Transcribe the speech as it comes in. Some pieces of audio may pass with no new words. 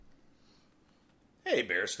Hey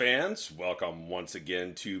Bears fans, welcome once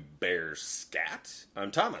again to Bears Scat. I'm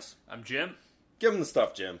Thomas. I'm Jim. Give him the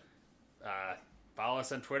stuff, Jim. Follow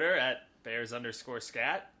us on Twitter at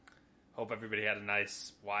Bears_scat. Hope everybody had a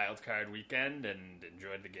nice wild card weekend and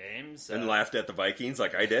enjoyed the games. And laughed at the Vikings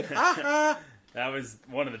like I did. That was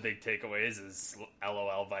one of the big takeaways is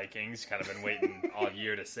LOL Vikings. Kind of been waiting all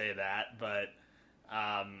year to say that. But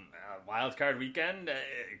wild card weekend,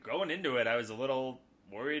 going into it, I was a little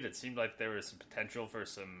worried. It seemed like there was some potential for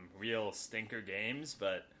some real stinker games,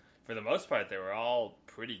 but for the most part, they were all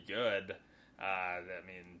pretty good.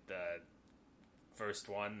 The first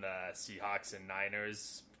one, the Seahawks and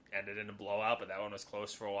Niners, ended in a blowout, but that one was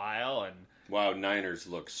close for a while. And wow, Niners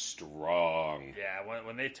look strong. yeah,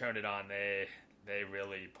 when they turned it on, they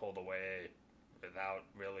really pulled away without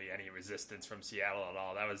really any resistance from Seattle at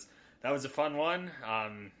all. That was a fun one.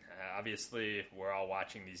 Obviously, we're all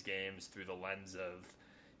watching these games through the lens of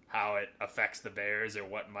how it affects the Bears or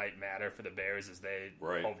what might matter for the Bears as they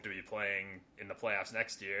hope to be playing in the playoffs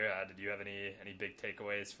next year. Did you have any big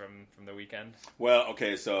takeaways from the weekend? Well,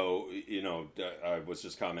 okay, so, I was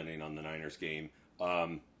just commenting on the Niners game.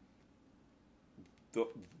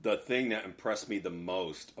 The thing that impressed me the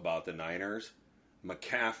most about the Niners,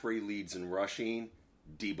 McCaffrey leads in rushing,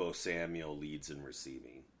 Deebo Samuel leads in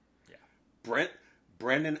receiving. Yeah.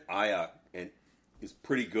 Brandon Ayuk is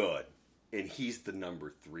pretty good. And he's the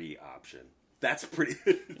number 3 option. That's pretty...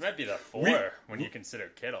 He might be the 4 when you consider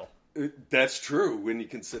Kittle. That's true when you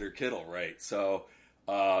consider Kittle, right? So,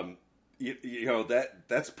 that's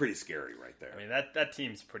pretty scary right there. I mean, that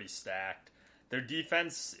team's pretty stacked. Their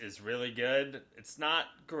defense is really good. It's not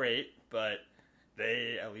great, but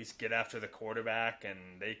they at least get after the quarterback,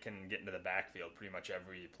 and they can get into the backfield pretty much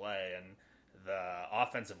every play. And the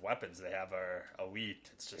offensive weapons they have are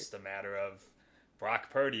elite. It's just a matter of Brock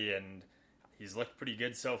Purdy, and he's looked pretty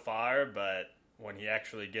good so far, but when he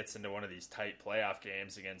actually gets into one of these tight playoff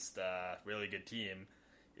games against a really good team,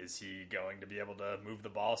 is he going to be able to move the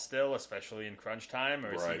ball still, especially in crunch time,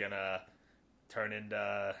 or is he going to turn into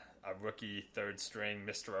a rookie third-string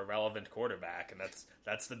Mr. Irrelevant quarterback? And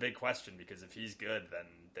that's the big question, because if he's good, then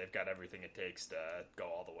they've got everything it takes to go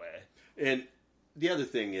all the way. And the other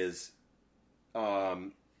thing is,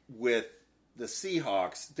 with the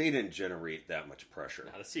Seahawks, they didn't generate that much pressure.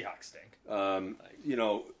 No, the Seahawks stink.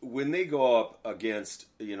 When they go up against,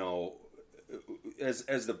 as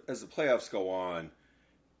the playoffs go on,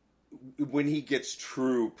 when he gets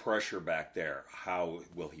true pressure back there, how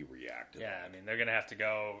will he react? Yeah, I mean, they're going to have to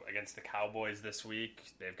go against the Cowboys this week.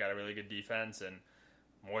 They've got a really good defense, and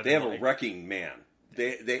they have a wrecking man.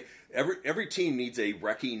 Every team needs a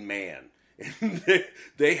wrecking man.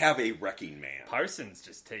 They have a wrecking man. Parsons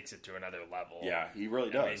just takes it to another level. Yeah, he really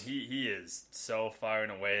does. I mean, he is so far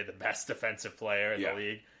and away the best defensive player in the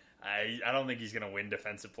league. I don't think he's going to win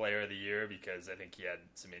Defensive Player of the Year because I think he had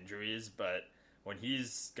some injuries, but when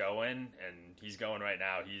he's going, and he's going right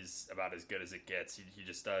now, he's about as good as it gets. He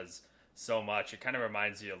just does so much. It kind of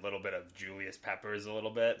reminds you a little bit of Julius Peppers a little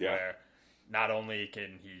bit, where not only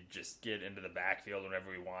can he just get into the backfield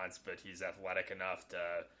whenever he wants, but he's athletic enough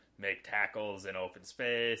to make tackles in open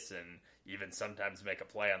space and even sometimes make a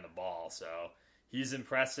play on the ball. So he's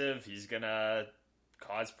impressive. He's going to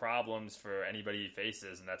cause problems for anybody he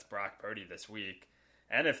faces, and that's Brock Purdy this week.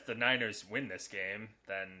 And if the Niners win this game,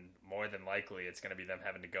 then more than likely it's going to be them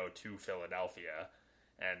having to go to Philadelphia.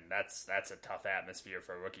 And that's a tough atmosphere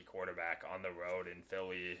for a rookie quarterback on the road in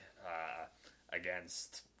Philly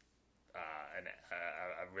against a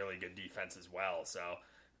really good defense as well. So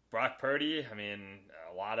Brock Purdy, I mean,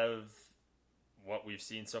 a lot of what we've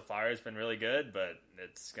seen so far has been really good, but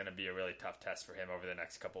it's going to be a really tough test for him over the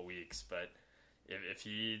next couple weeks. But if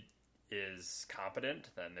he is competent,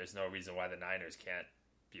 then there's no reason why the Niners can't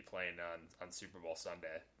be playing on Super Bowl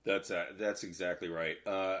Sunday. That's exactly right.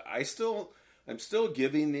 I'm still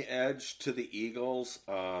giving the edge to the Eagles.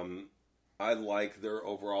 I like their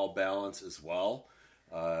overall balance as well.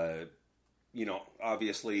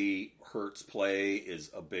 Obviously Hurts' play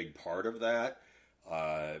is a big part of that.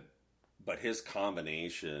 But his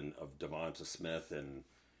combination of Devonta Smith and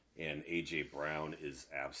A.J. Brown is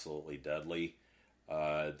absolutely deadly.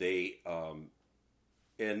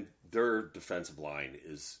 And their defensive line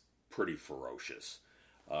is pretty ferocious.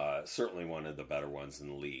 Certainly one of the better ones in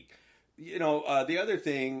the league. The other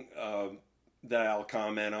thing that I'll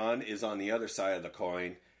comment on is on the other side of the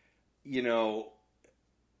coin.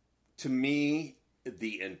 To me,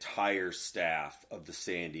 the entire staff of the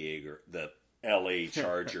LA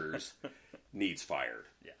Chargers needs fired.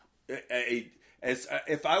 Yeah.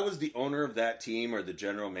 If I was the owner of that team or the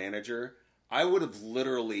general manager, I would have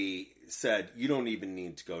literally said, you don't even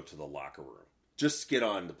need to go to the locker room. just get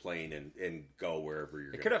on the plane and go wherever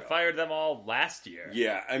you're going to go. They could have fired them all last year.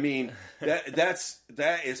 Yeah, I mean that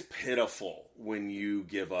is pitiful when you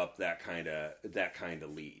give up that kind of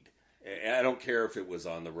lead. I don't care if it was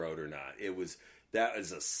on the road or not.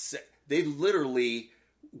 They literally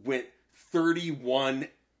went 31-3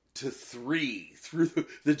 through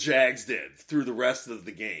the Jags did through the rest of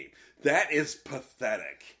the game. That is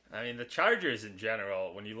pathetic. I mean, the Chargers in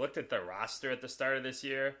general, when you looked at their roster at the start of this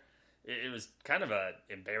year, it was kind of an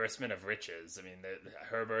embarrassment of riches. I mean,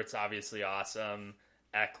 Herbert's obviously awesome.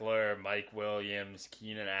 Eckler, Mike Williams,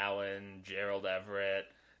 Keenan Allen, Gerald Everett.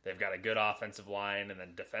 They've got a good offensive line, and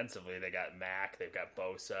then defensively they got Mack, they've got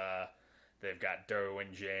Bosa, they've got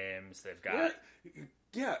Derwin James, they've got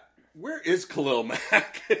where is Khalil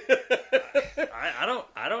Mack? I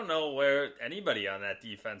don't know where anybody on that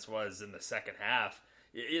defense was in the second half.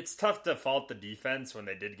 It's tough to fault the defense when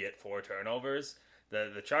they did get 4 turnovers.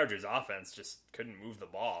 The Chargers offense just couldn't move the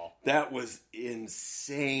ball. That was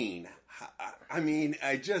insane. I mean,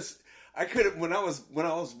 I couldn't when I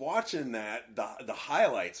was watching that the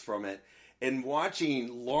highlights from it and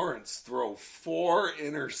watching Lawrence throw 4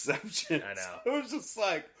 interceptions. I know. It was just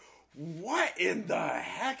like, what in the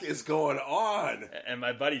heck is going on? And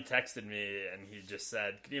my buddy texted me and he just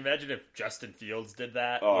said, "Can you imagine if Justin Fields did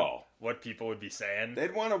that? Oh, what people would be saying?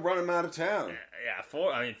 They'd want to run him out of town." Yeah,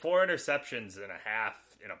 4 interceptions and a half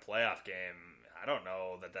in a playoff game. I don't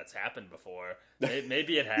know that that's happened before.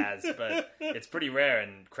 Maybe it has, but it's pretty rare.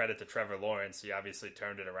 And credit to Trevor Lawrence, he obviously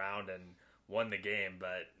turned it around and won the game.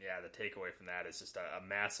 But yeah, the takeaway from that is just a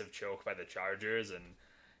massive choke by the Chargers. And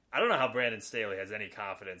I don't know how Brandon Staley has any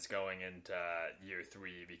confidence going into year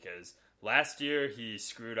 3, because last year he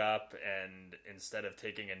screwed up, and instead of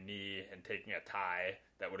taking a knee and taking a tie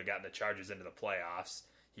that would have gotten the Chargers into the playoffs,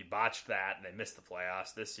 he botched that and they missed the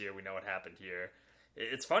playoffs. This year we know what happened here.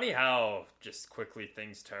 It's funny how just quickly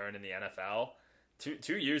things turn in the NFL.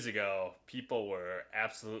 2 years ago, people were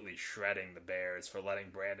absolutely shredding the Bears for letting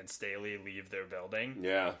Brandon Staley leave their building.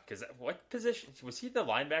 Yeah. Because what position? Was he the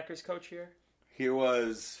linebackers coach here? He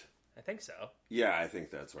was. I think so. Yeah, I think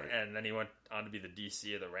that's right. And then he went on to be the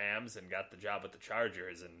DC of the Rams and got the job with the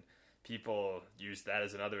Chargers. And people used that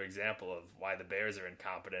as another example of why the Bears are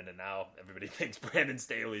incompetent. And now everybody thinks Brandon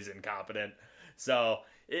Staley's incompetent. So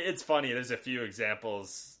it's funny. There's a few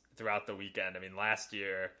examples throughout the weekend. I mean, last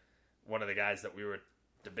year, one of the guys that we were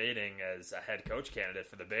debating as a head coach candidate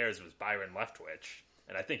for the Bears was Byron Leftwich.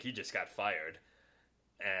 And I think he just got fired.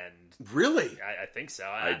 And really? I think so.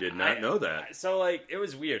 I did not know that. So, it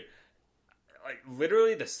was weird.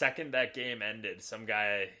 Literally the second that game ended, some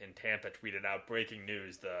guy in Tampa tweeted out, "Breaking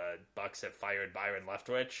news, the Bucs have fired Byron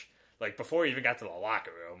Leftwich." Before he even got to the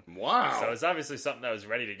locker room. Wow. So it's obviously something that was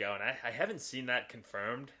ready to go. And I haven't seen that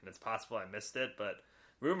confirmed, and it's possible I missed it, but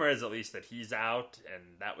rumor is at least that he's out,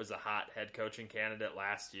 and that was a hot head coaching candidate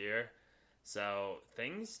last year. So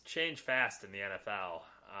things change fast in the NFL.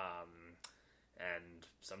 And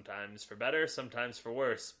sometimes for better, sometimes for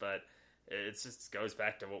worse, but it just goes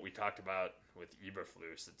back to what we talked about with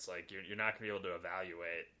Eberflus. It's like you're not going to be able to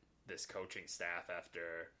evaluate this coaching staff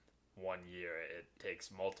after 1 year. It takes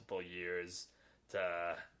multiple years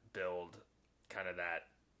to build kind of that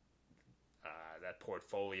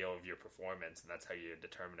portfolio of your performance, and that's how you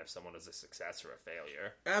determine if someone is a success or a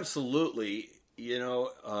failure. Absolutely.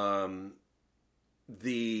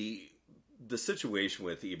 The situation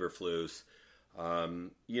with Eberflus,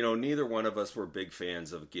 neither one of us were big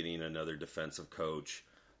fans of getting another defensive coach,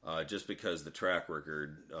 just because the track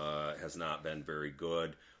record has not been very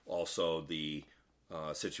good. Also, the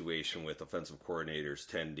situation with offensive coordinators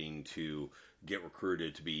tending to get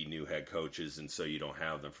recruited to be new head coaches, and so you don't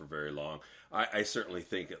have them for very long. I certainly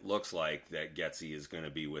think it looks like that Getsy is going to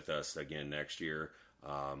be with us again next year,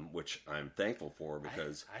 which I'm thankful for,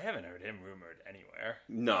 because I haven't heard him rumored anywhere.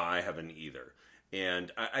 No, I haven't either.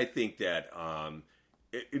 And I think that,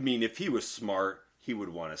 if he was smart, he would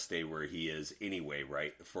want to stay where he is anyway,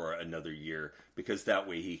 right, for another year, because that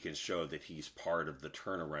way he can show that he's part of the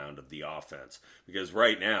turnaround of the offense. Because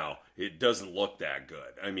right now, it doesn't look that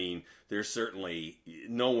good. I mean, there's certainly,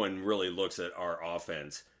 no one really looks at our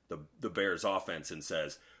offense, the Bears offense, and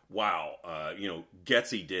says, wow,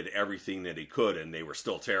 Getsy did everything that he could and they were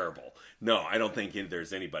still terrible. No, I don't think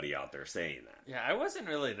there's anybody out there saying that. Yeah, I wasn't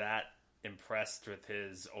really that impressed with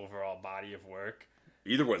his overall body of work.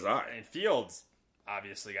 Either was I. And Fields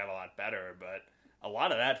obviously got a lot better, but a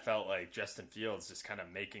lot of that felt like Justin Fields just kind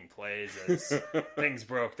of making plays as things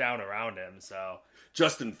broke down around him. So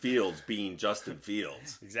Justin Fields being Justin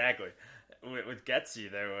Fields. Exactly. With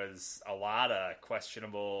Getsy, there was a lot of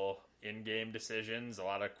questionable in-game decisions, a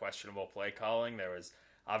lot of questionable play calling. There was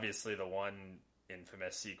obviously the one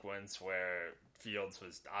infamous sequence where Fields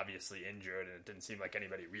was obviously injured and it didn't seem like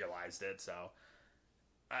anybody realized it. So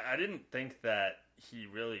I didn't think that he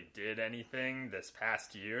really did anything this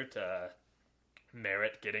past year to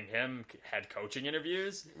merit getting him head coaching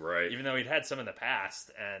interviews. Right. Even though he'd had some in the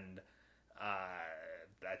past. And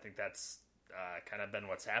I think that's kind of been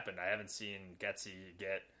what's happened. I haven't seen Getsy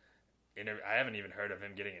I haven't even heard of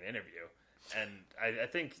him getting an interview. And I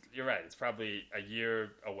think you're right. It's probably a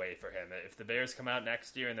year away for him. If the Bears come out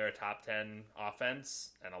next year and they're a top 10 offense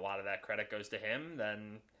and a lot of that credit goes to him,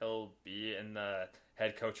 then he'll be in the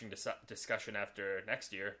head coaching discussion after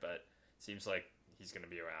next year. But it seems like he's going to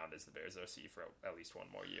be around as the Bears OC for at least one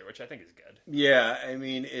more year, which I think is good. Yeah, I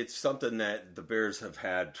mean, it's something that the Bears have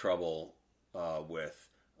had trouble with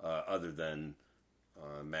other than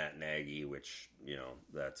Matt Nagy, which,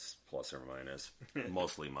 that's plus or minus,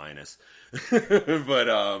 mostly minus.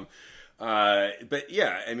 But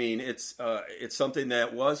yeah, I mean, it's something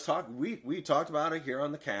that was talked. We talked about it here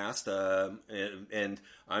on the cast, and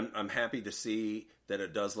I'm happy to see that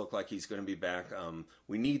it does look like he's going to be back.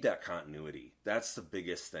 We need that continuity. That's the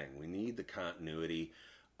biggest thing. We need the continuity.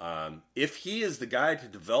 If he is the guy to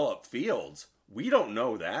develop Fields, we don't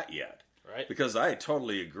know that yet. Right. Because I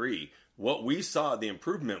totally agree. What we saw, the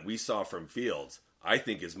improvement we saw from Fields, I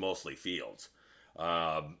think is mostly Fields.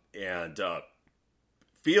 And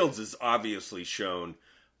Fields has obviously shown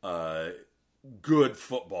good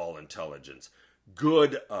football intelligence,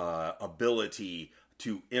 good ability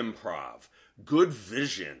to improv, good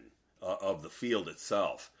vision of the field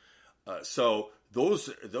itself. So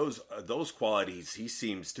those qualities he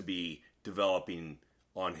seems to be developing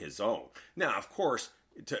on his own. Now, of course,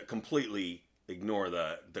 to completely ignore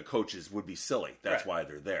the coaches would be silly. That's why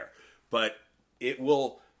they're there. But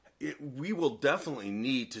we will definitely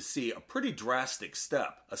need to see a pretty drastic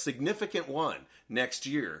step, a significant one next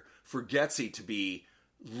year for Getsy to be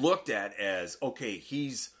looked at as, okay,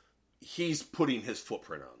 he's putting his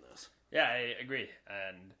footprint on this. Yeah, I agree.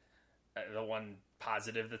 And the one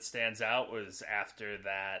positive that stands out was after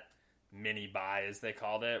that mini bye, as they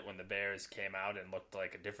called it, when the Bears came out and looked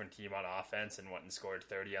like a different team on offense and went and scored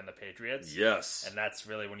 30 on the Patriots. Yes. And that's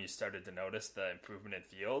really when you started to notice the improvement in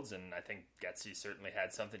Fields, and I think Getsy certainly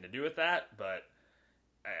had something to do with that, but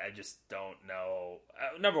I just don't know.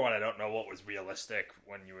 Number one, I don't know what was realistic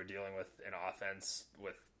when you were dealing with an offense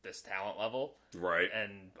with this talent level. Right.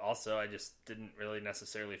 And also, I just didn't really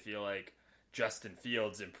necessarily feel like Justin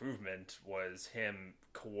Fields' improvement was him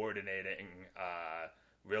coordinating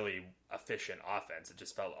really efficient offense. It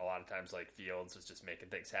just felt a lot of times like Fields was just making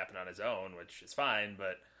things happen on his own, which is fine,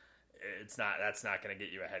 but that's not going to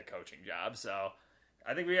get you a head coaching job. So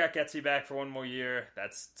I think we got Getsy back for one more year.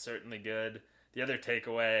 That's certainly good. The other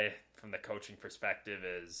takeaway from the coaching perspective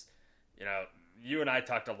is, you and I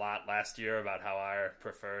talked a lot last year about how our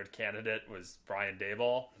preferred candidate was Brian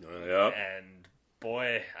Daboll. Yep. And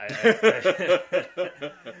boy,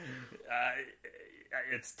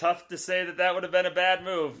 it's tough to say that would have been a bad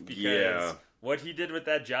move, because what he did with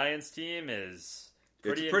that Giants team is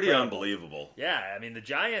pretty unbelievable. Yeah, I mean, the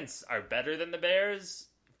Giants are better than the Bears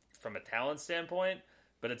from a talent standpoint,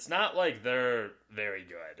 but it's not like they're very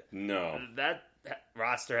good. No. That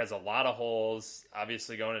roster has a lot of holes.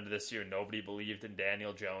 Obviously, going into this year, nobody believed in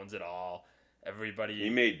Daniel Jones at all. He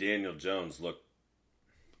made Daniel Jones look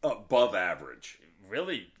above average.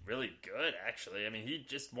 Really, really good, actually. I mean, he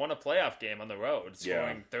just won a playoff game on the road,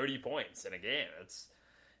 scoring 30 points in a game. It's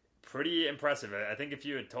pretty impressive. I think if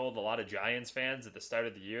you had told a lot of Giants fans at the start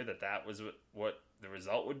of the year that was what the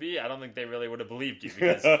result would be, I don't think they really would have believed you,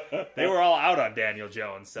 because they were all out on Daniel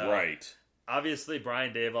Jones. So right. Obviously,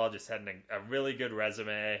 Brian Daboll just had a really good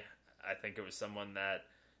resume. I think it was someone that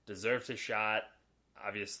deserved a shot.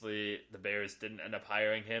 Obviously, the Bears didn't end up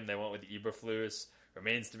hiring him. They went with Eberflus.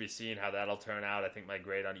 Remains to be seen how that'll turn out. I think my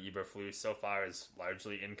grade on Eberflus so far is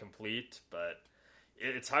largely incomplete, but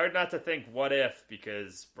it's hard not to think what if,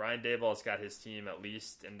 because Brian Daboll's got his team at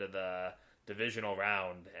least into the divisional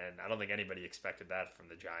round, and I don't think anybody expected that from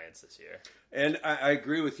the Giants this year. And I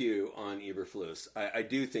agree with you on Eberflus. I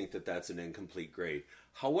do think that that's an incomplete grade.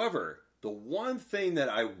 However, the one thing that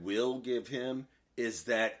I will give him is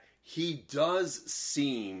that he does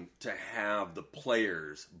seem to have the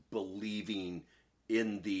players believing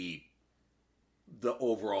in the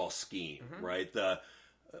overall scheme, right?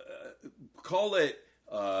 Call it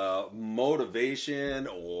motivation,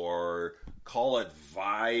 or call it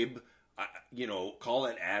vibe, call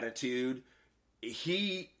it attitude.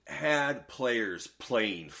 He had players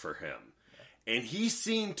playing for him, and he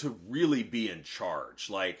seemed to really be in charge.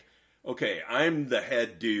 Like, okay, I'm the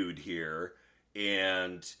head dude here,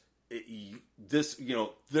 and this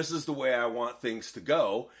is the way I want things to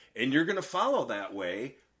go, and you're going to follow that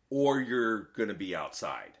way, or you're going to be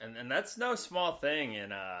outside. And that's no small thing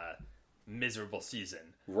in a miserable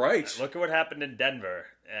season. Right. Look at what happened in Denver,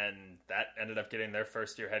 and that ended up getting their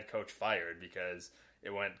first-year head coach fired because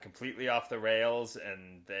it went completely off the rails,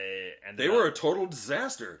 and they were a total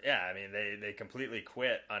disaster. Yeah, I mean, they completely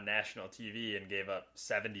quit on national TV and gave up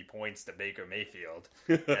 70 points to Baker Mayfield,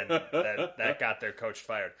 and that got their coach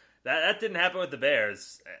fired. That didn't happen with the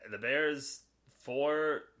Bears. The Bears,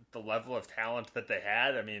 for the level of talent that they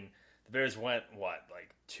had, I mean, the Bears went,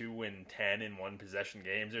 2-10 in one-possession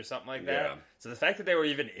games or something like that? Yeah. So the fact that they were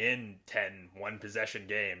even in 10 one-possession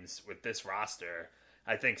games with this roster,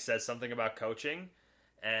 I think says something about coaching.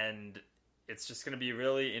 And it's just going to be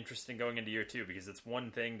really interesting going into year 2 because it's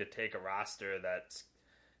one thing to take a roster that's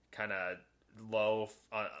kind of low,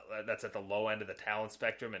 that's at the low end of the talent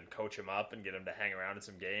spectrum and coach them up and get them to hang around in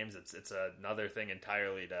some games. It's another thing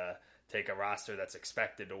entirely to take a roster that's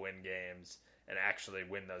expected to win games and actually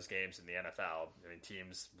win those games in the NFL. I mean,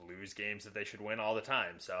 teams lose games that they should win all the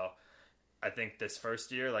time. So I think this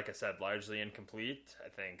first year, like I said, largely incomplete. I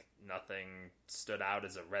think nothing stood out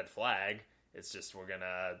as a red flag. It's just we're going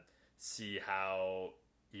to see how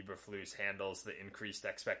Eberflus handles the increased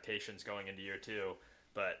expectations going into year 2.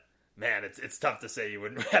 But, man, it's tough to say you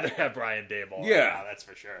would rather have Brian Daboll. Yeah. Right now, that's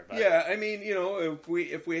for sure. But. Yeah, I mean,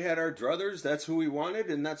 if we had our druthers, that's who we wanted,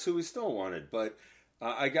 and that's who we still wanted. But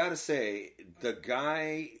I got to say, the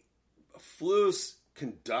guy, Flus,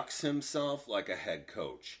 conducts himself like a head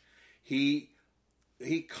coach. He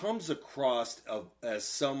comes across as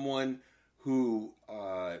someone who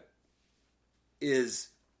is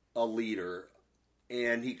a leader,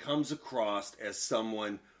 and he comes across as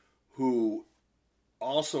someone who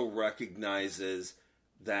also recognizes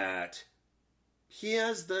that he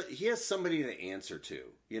has somebody to answer to.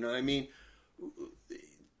 You know what I mean?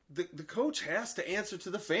 The coach has to answer to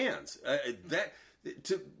the fans. That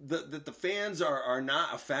the fans are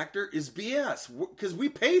not a factor is BS because we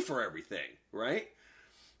pay for everything, right?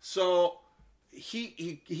 So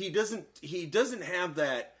he doesn't have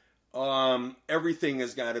that. Everything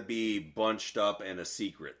has got to be bunched up and a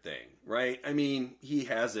secret thing, right? I mean, he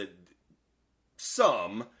has it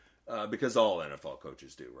some because all NFL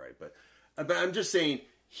coaches do, right? But I'm just saying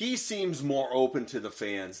he seems more open to the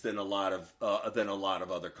fans than a lot of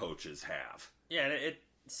other coaches have. Yeah, and it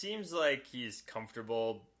seems like he's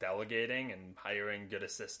comfortable delegating and hiring good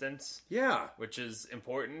assistants. Yeah, which is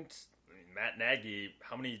important. I mean, Matt Nagy,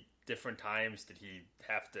 how many different times did he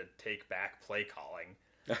have to take back play calling?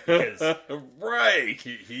 Because right,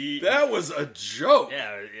 that was a joke.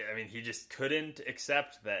 Yeah, I mean, he just couldn't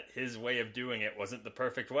accept that his way of doing it wasn't the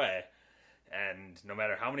perfect way. And no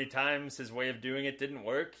matter how many times his way of doing it didn't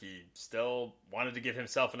work, he still wanted to give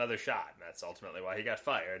himself another shot. And that's ultimately why he got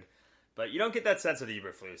fired. But you don't get that sense with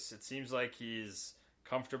Eberflus. It seems like he's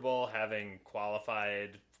comfortable having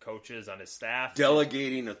qualified coaches on his staff.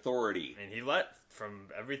 Delegating authority. And from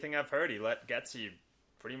everything I've heard, he let Getsy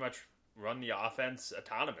pretty much run the offense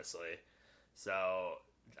autonomously. So...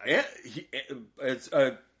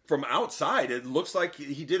 from outside, it looks like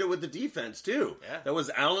he did it with the defense too. Yeah. That was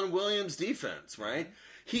Alan Williams' defense, right?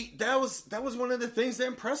 That was one of the things that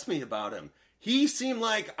impressed me about him. He seemed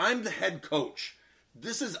like, I'm the head coach.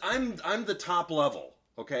 I'm the top level,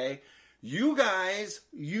 okay? You guys,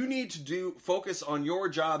 you need to focus on your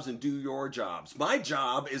jobs and do your jobs. My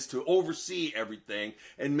job is to oversee everything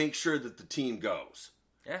and make sure that the team goes.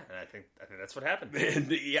 Yeah, and I think that's what happened.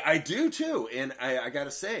 And I do too, and I got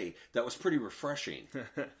to say that was pretty refreshing.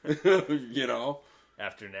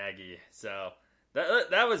 After Nagy, so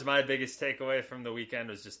that was my biggest takeaway from the weekend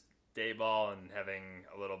was just Daboll and having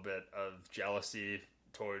a little bit of jealousy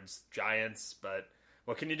towards Giants. But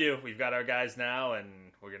what can you do? We've got our guys now, and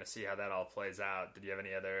we're gonna see how that all plays out. Did you have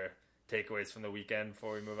any other takeaways from the weekend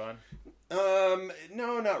before we move on?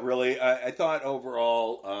 No, not really. I thought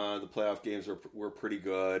overall the playoff games were pretty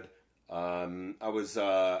good. I was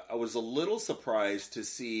a little surprised to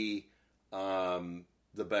see the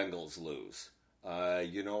Bengals lose. They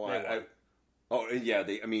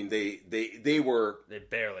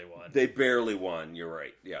barely won. They barely won. You're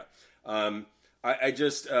right. Yeah. I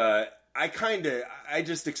just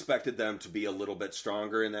expected them to be a little bit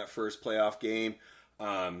stronger in that first playoff game.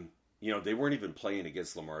 They weren't even playing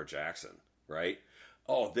against Lamar Jackson, right?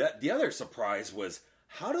 Oh, the other surprise was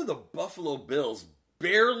how do the Buffalo Bills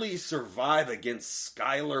barely survive against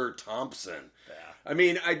Skylar Thompson? Yeah. I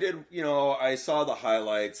mean, I saw the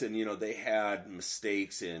highlights, and they had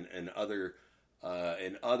mistakes in other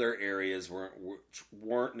areas which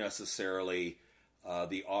weren't necessarily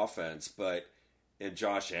the offense, but And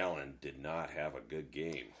Josh Allen did not have a good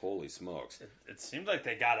game. Holy smokes. It seemed like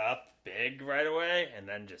they got up big right away and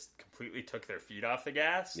then just completely took their feet off the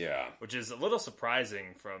gas. Yeah. Which is a little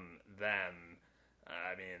surprising from them.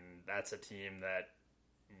 I mean, that's a team that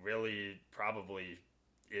really probably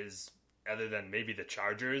is, other than maybe the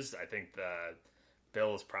Chargers, I think the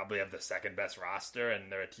Bills probably have the second best roster,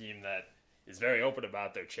 and they're a team that is very open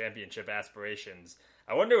about their championship aspirations.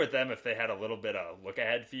 I wonder with them if they had a little bit of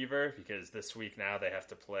look-ahead fever, because this week now they have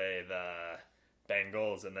to play the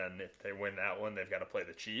Bengals, and then if they win that one, they've got to play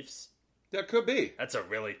the Chiefs. That could be. That's a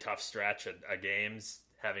really tough stretch of games,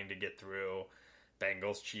 having to get through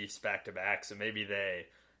Bengals, Chiefs back-to-back, so maybe they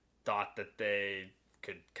thought that they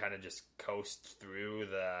could kind of just coast through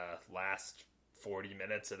the last 40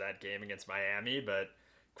 minutes of that game against Miami, but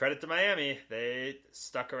credit to Miami, they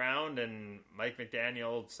stuck around, and Mike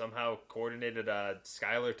McDaniel somehow coordinated a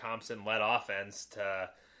Skylar Thompson-led offense to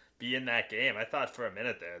be in that game. I thought for a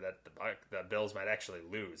minute there that the Bills might actually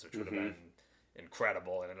lose, which would have been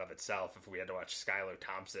incredible in and of itself if we had to watch Skylar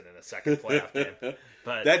Thompson in a second playoff game.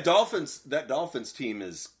 But that Dolphins team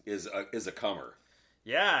is a comer.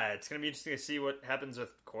 Yeah, it's going to be interesting to see what happens with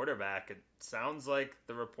quarterback. It sounds like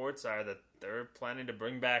the reports are that they're planning to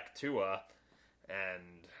bring back Tua,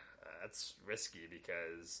 and that's risky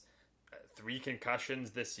because 3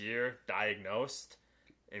 concussions this year diagnosed,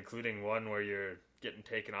 including one where you're getting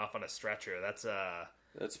taken off on a stretcher.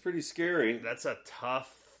 That's pretty scary. That's a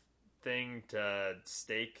tough thing to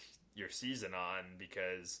stake your season on,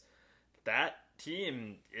 because that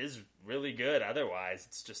team is really good otherwise.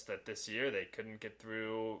 It's just that this year they couldn't get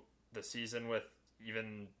through the season with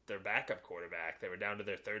even their backup quarterback. They were down to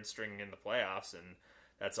their third string in the playoffs, and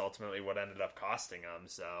that's ultimately what ended up costing them.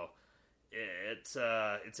 So it's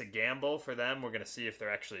a gamble for them. We're going to see if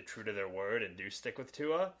they're actually true to their word and do stick with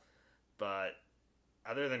Tua. But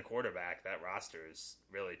other than quarterback, that roster is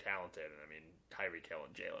really talented. And I mean, Tyreek Hill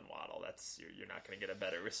and Jalen Waddle, you're not going to get a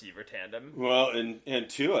better receiver tandem. Well, and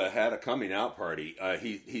Tua had a coming out party.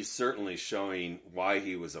 He's certainly showing why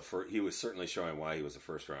he was certainly showing why he was a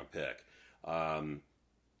first round pick.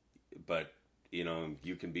 But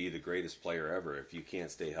you can be the greatest player ever if you can't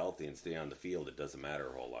stay healthy and stay on the field. It doesn't matter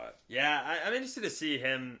a whole lot. Yeah, I'm interested to see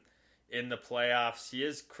him in the playoffs. He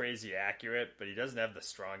is crazy accurate, but he doesn't have the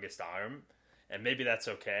strongest arm. And maybe that's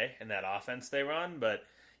okay in that offense they run. But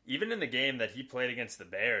even in the game that he played against the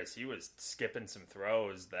Bears, he was skipping some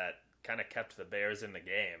throws that kind of kept the Bears in the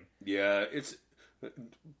game. Yeah, it's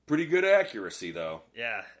pretty good accuracy, though.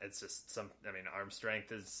 Yeah, it's just arm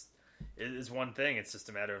strength is one thing. It's just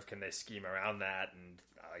a matter of can they scheme around that. And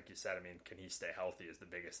like you said, can he stay healthy is the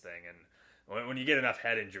biggest thing. And when you get enough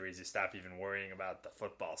head injuries, you stop even worrying about the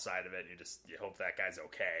football side of it. You hope that guy's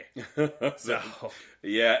okay. So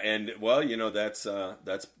yeah, and well,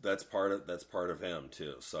 that's part of him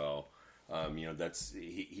too. So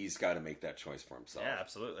he's got to make that choice for himself. Yeah,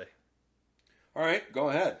 absolutely. All right, go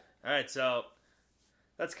ahead. All right, so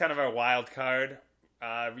that's kind of our wild card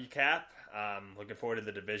recap. Looking forward to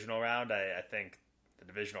the divisional round. I think the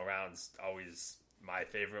divisional round's always my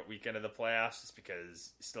favorite weekend of the playoffs, just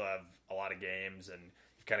because you still have a lot of games and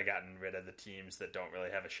you've kind of gotten rid of the teams that don't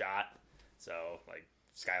really have a shot. So like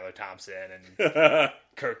Skylar Thompson and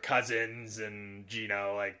Kirk Cousins and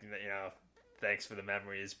Geno, thanks for the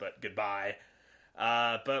memories, but goodbye.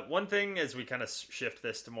 But one thing as we kind of shift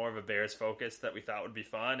this to more of a Bears focus that we thought would be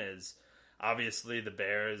fun is obviously the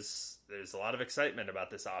Bears. There's a lot of excitement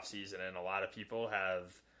about this offseason, and a lot of people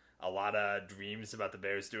have a lot of dreams about the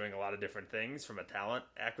Bears doing a lot of different things from a talent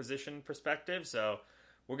acquisition perspective. So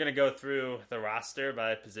we're going to go through the roster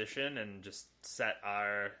by position and just set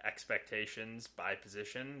our expectations by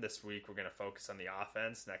position. This week we're going to focus on the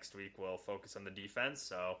offense. Next week we'll focus on the defense.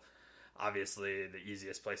 So obviously the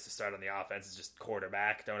easiest place to start on the offense is just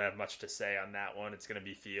quarterback. Don't have much to say on that one. It's going to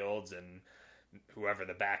be Fields, and whoever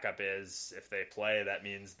the backup is, if they play, that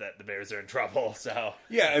means that the Bears are in trouble. So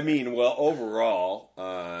yeah, overall,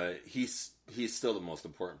 he's still the most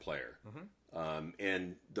important player,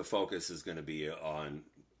 and the focus is going to be on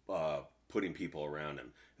putting people around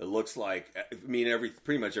him. It looks like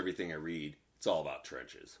pretty much everything I read, it's all about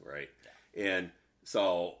trenches, right? Yeah. And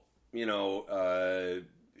so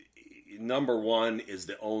number one is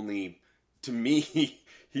the only. To me,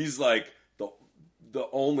 he's like the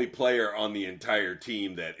only player on the entire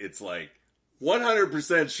team that it's like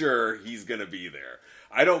 100% sure he's going to be there.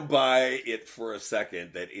 I don't buy it for a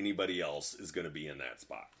second that anybody else is going to be in that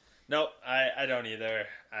spot. No, I don't either.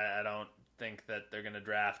 I don't think that they're going to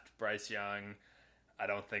draft Bryce Young. I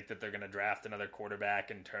don't think that they're going to draft another quarterback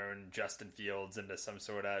and turn Justin Fields into some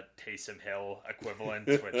sort of Taysom Hill equivalent,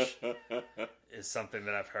 which is something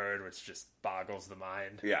that I've heard, which just boggles the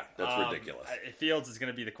mind. Yeah, that's ridiculous. Fields is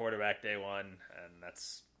going to be the quarterback day one, and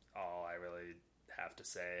that's all I really have to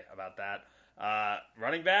say about that.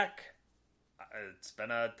 Running back, it's been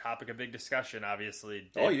a topic of big discussion, obviously.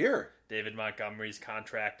 All year. David Montgomery's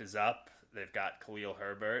contract is up. They've got Khalil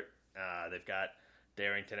Herbert. They've got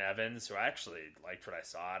Darrington Evans, who I actually liked what I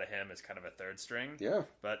saw out of him as kind of a third string. Yeah.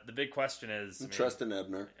 But the big question is... Trust in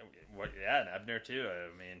Ebner. And Ebner, too.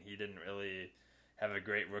 I mean, he didn't really have a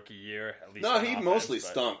great rookie year. At least no, he mostly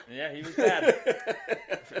stunk. Yeah, he was bad.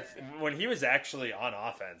 When he was actually on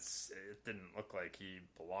offense, it didn't look like he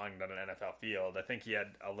belonged on an NFL field. I think he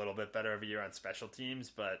had a little bit better of a year on special teams,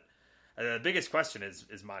 but the biggest question is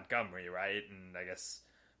Montgomery, right? And I guess...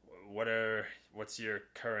 What's your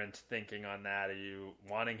current thinking on that? Are you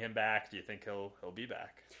wanting him back? Do you think he'll be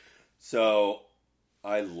back? So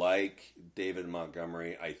I like David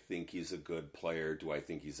Montgomery. I think he's a good player. Do I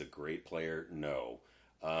think he's a great player? No.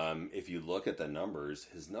 If you look at the numbers,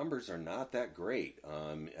 his numbers are not that great.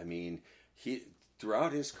 I mean,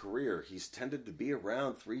 throughout his career, he's tended to be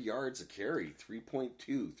around 3 yards a carry,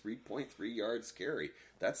 3.2, 3.3 yards carry.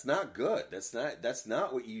 That's not good. That's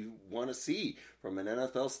not what you want to see from an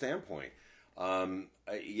NFL standpoint.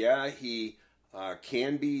 He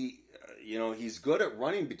can be, he's good at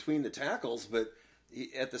running between the tackles, but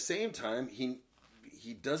at the same time, he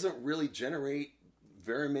doesn't really generate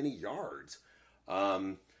very many yards.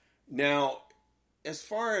 Now, as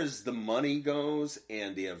far as the money goes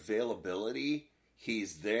and the availability,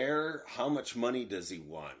 he's there. How much money does he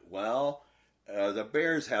want? Well, the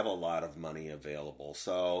Bears have a lot of money available,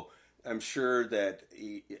 so I'm sure that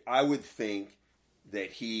I would think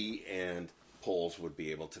that he and Poles would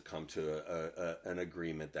be able to come to an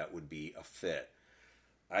agreement that would be a fit.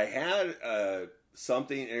 I had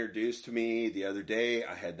something introduced to me the other day.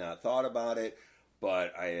 I had not thought about it,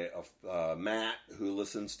 but Matt, who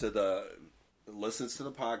listens to the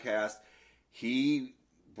podcast, he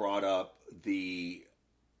brought up the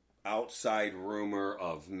outside rumor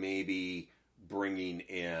of maybe bringing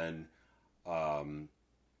in Saquon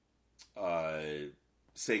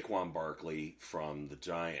Barkley from the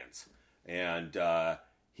Giants, and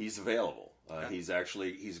he's available. He's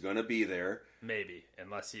going to be there. Maybe,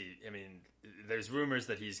 unless there's rumors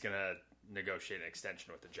that he's going to negotiate an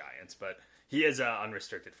extension with the Giants, but he is an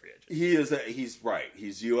unrestricted free agent. He's right.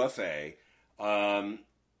 He's UFA.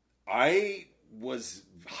 I was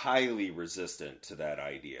highly resistant to that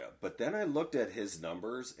idea, but then I looked at his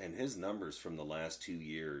numbers, and his numbers from the last 2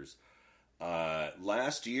 years.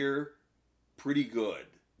 Last year, pretty good.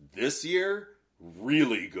 This year,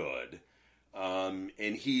 really good.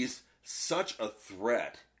 And he's such a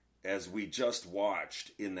threat, as we just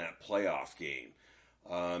watched in that playoff game.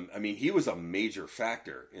 He was a major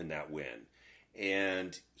factor in that win.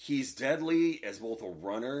 And he's deadly as both a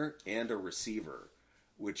runner and a receiver,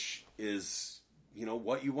 which is,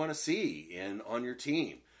 what you want to see on your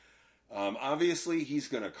team. Obviously, he's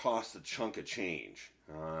going to cost a chunk of change.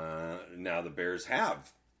 Now the Bears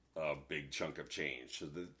have a big chunk of change, so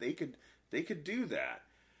that they could do that.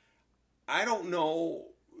 I don't know,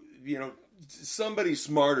 somebody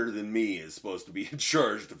smarter than me is supposed to be in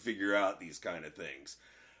charge to figure out these kind of things.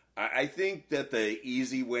 I think that the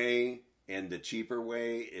easy way and the cheaper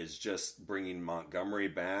way is just bringing Montgomery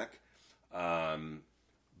back.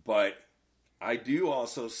 But I do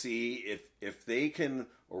also see if they can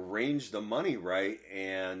arrange the money right,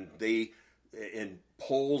 and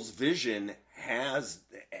Poles' vision has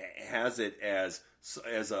it as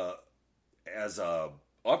a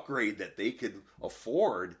upgrade that they could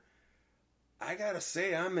afford, I gotta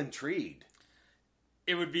say I'm intrigued.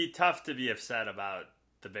 It would be tough to be upset about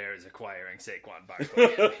the Bears acquiring Saquon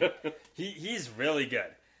Barkley. He's really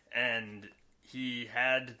good, and he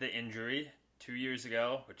had the injury 2 years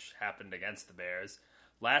ago, which happened against the Bears.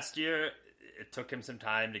 Last year, it took him some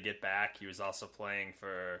time to get back. He was also playing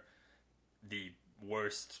for the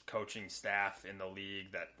worst coaching staff in the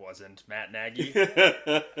league that wasn't Matt Nagy.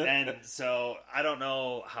 And so I don't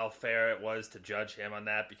know how fair it was to judge him on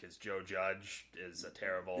that, because Joe Judge is a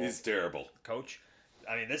terrible coach.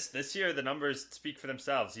 This year the numbers speak for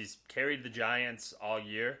themselves. He's carried the Giants all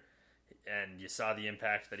year, and you saw the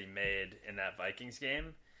impact that he made in that Vikings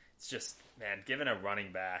game. It's just, man, giving a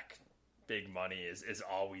running back big money is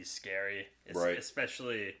always scary. Right.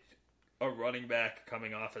 Especially a running back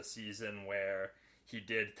coming off a season where he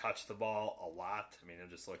did touch the ball a lot. I'm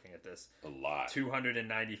just looking at this. A lot.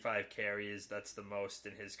 295 carries. That's the most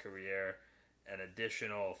in his career. an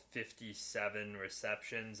additional 57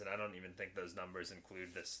 receptions, and I don't even think those numbers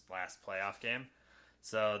include this last playoff game.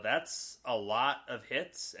 So that's a lot of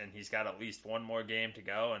hits, and he's got at least one more game to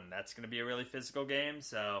go, and that's going to be a really physical game.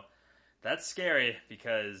 So that's scary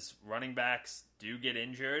because running backs do get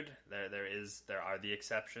injured. There are the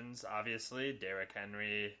exceptions, obviously. Derrick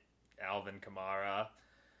Henry, Alvin Kamara.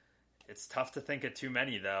 It's tough to think of too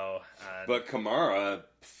many, though. But Kamara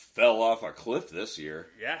fell off a cliff this year.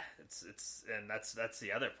 Yeah, and that's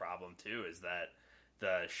the other problem too, is that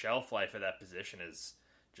the shelf life of that position is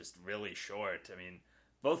just really short. I mean,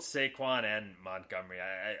 both Saquon and Montgomery,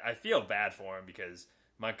 I feel bad for him because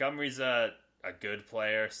Montgomery's a good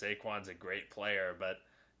player, Saquon's a great player, but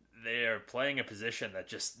they are playing a position that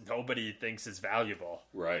just nobody thinks is valuable.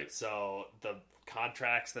 Right. So the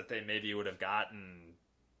contracts that they maybe would have gotten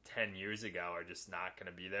 10 years ago are just not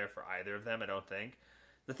going to be there for either of them, I don't think.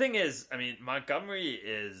 The thing is, I mean, Montgomery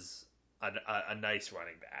is a nice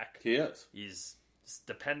running back. He is. He's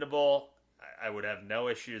dependable. I would have no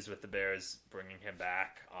issues with the Bears bringing him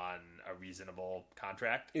back on a reasonable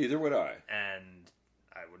contract. Either would I. And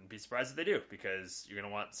I wouldn't be surprised if they do, because you're going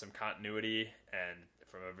to want some continuity. And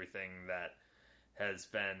from everything that has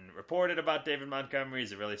been reported about David Montgomery,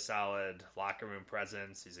 he's a really solid locker room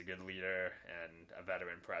presence. He's a good leader and a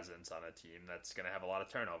veteran presence on a team that's going to have a lot of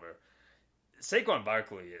turnover. Saquon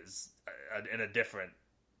Barkley is in a different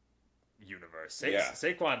universe.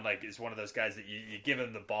 Saquon is one of those guys that you give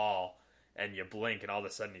him the ball and you blink and all of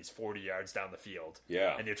a sudden he's 40 yards down the field.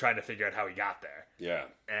 Yeah. And you're trying to figure out how he got there. Yeah.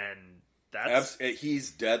 And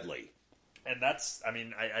he's deadly. And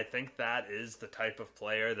I think that is the type of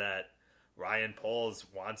player that Ryan Poles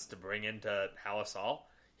wants to bring into Halas Hall.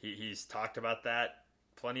 He's talked about that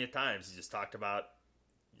plenty of times. He just talked about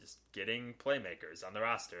just getting playmakers on the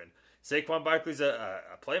roster. And Saquon Barkley's a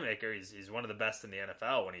playmaker. He's one of the best in the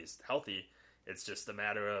NFL when he's healthy. It's just a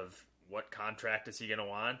matter of what contract is he going to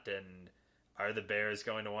want, and are the Bears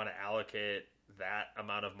going to want to allocate that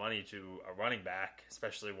amount of money to a running back,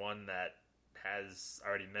 especially one that has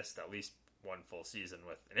already missed at least one full season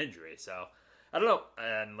with an injury. So I don't know.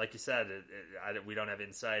 And like you said, we don't have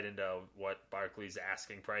insight into what Barkley's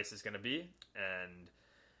asking price is going to be. And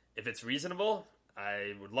if it's reasonable,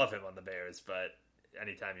 I would love him on the Bears. But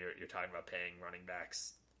anytime you're talking about paying running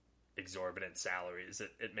backs exorbitant salaries,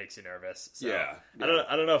 it makes you nervous. So yeah. I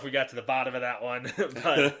don't know if we got to the bottom of that one.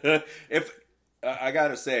 But if I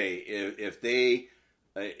gotta say, if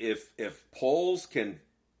Poles can.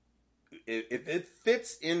 If it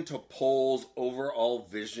fits into Poles' overall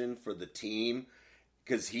vision for the team,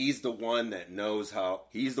 because he's the one that knows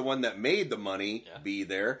he's the one that made the money be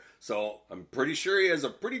there. So I'm pretty sure he has a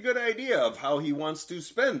pretty good idea of how he wants to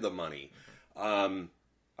spend the money.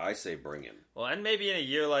 I say bring him. Well, and maybe in a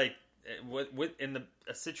year like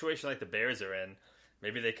a situation like the Bears are in,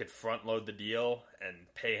 maybe they could front load the deal and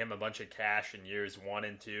pay him a bunch of cash in years 1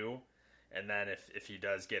 and 2. And then if he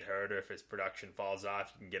does get hurt or if his production falls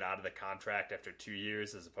off, you can get out of the contract after 2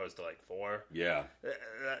 years as opposed to 4. Yeah.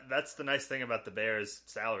 That's the nice thing about the Bears'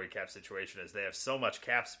 salary cap situation is they have so much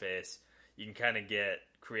cap space, you can kind of get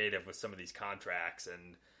creative with some of these contracts.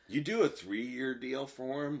 And you do a 3-year deal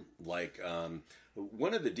for him.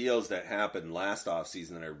 One of the deals that happened last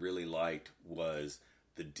offseason that I really liked was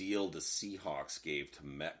the deal the Seahawks gave to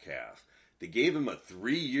Metcalf. They gave him a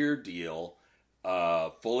 3-year deal,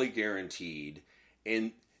 fully guaranteed,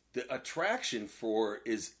 and the attraction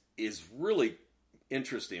is really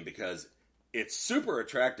interesting because it's super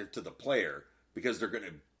attractive to the player because they're going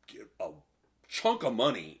to get a chunk of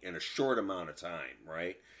money in a short amount of time,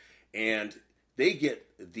 right? And they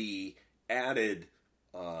get the added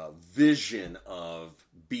vision of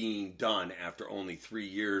being done after only 3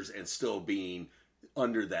 years and still being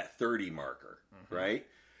under that 30 marker, right?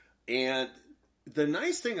 And the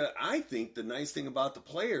nice thing about the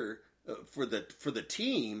player for the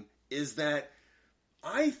team is that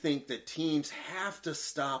I think that teams have to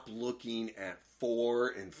stop looking at 4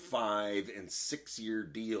 and 5 and 6 year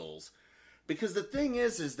deals, because the thing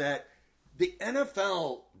is that the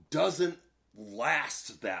NFL doesn't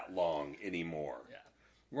last that long anymore,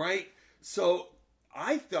 right? So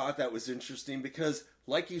I thought that was interesting because,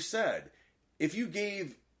 like you said, if you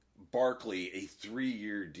gave Barkley a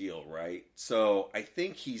 3-year deal, right? So I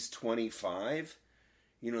think he's 25.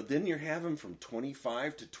 Then you're having from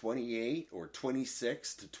 25 to 28 or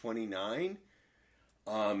 26 to 29.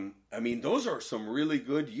 Those are some really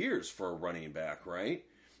good years for a running back, right?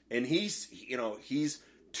 And he's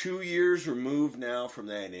 2 years removed now from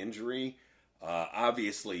that injury.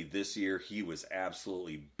 Obviously, this year he was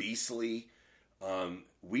absolutely beastly.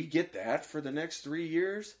 We get that for the next 3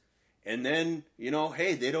 years. And then,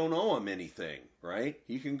 hey, they don't owe him anything, right?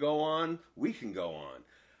 He can go on, we can go on.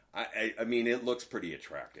 I mean, it looks pretty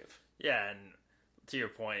attractive. Yeah, and to your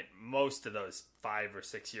point, most of those 5 or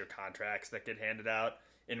 6 year contracts that get handed out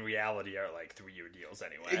in reality are like 3-year deals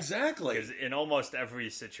anyway. Exactly. Because in almost every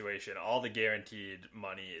situation, all the guaranteed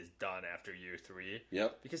money is done after year 3.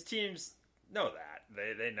 Yep. Because teams know that.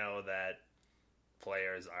 They know that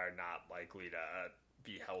players are not likely to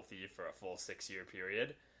be healthy for a full 6-year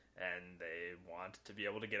period, and they want to be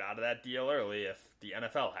able to get out of that deal early if the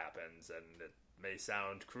NFL happens. And it may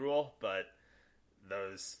sound cruel, but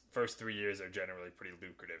those first 3 years are generally pretty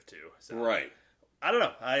lucrative too. So, right. I don't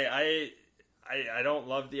know. I don't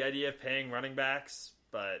love the idea of paying running backs,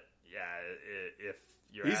 but yeah, if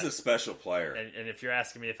he's a special player, and if you're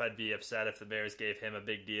asking me if I'd be upset if the Bears gave him a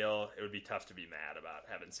big deal, it would be tough to be mad about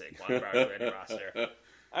having Saquon Barkley on your roster.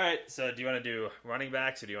 All right, so do you want to do running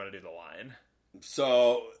backs or do you want to do the line?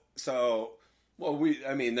 Well,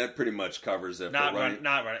 that pretty much covers it. Not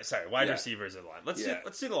running. Sorry, wide receivers are the line. Let's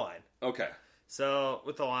do the line. Okay. So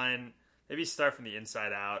with the line, maybe start from the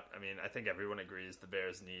inside out. I mean, I think everyone agrees the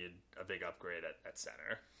Bears need a big upgrade at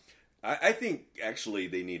center. I think actually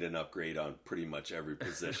they need an upgrade on pretty much every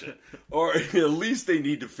position, or at least they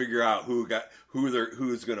need to figure out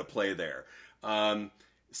who's going to play there.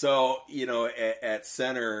 So at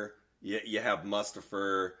center you have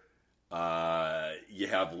Mustipher, you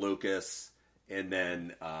have Lucas, and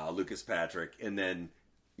then Lucas Patrick, and then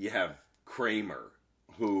you have Kramer,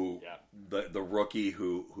 who the rookie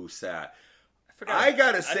who sat. I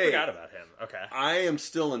gotta say, I forgot about him. Okay, I am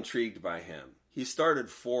still intrigued by him. He started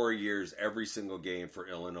 4 years every single game for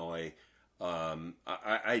Illinois.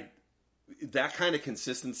 I that kind of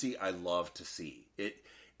consistency I love to see. It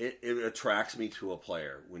attracts me to a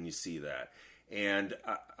player when you see that, and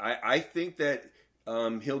I think that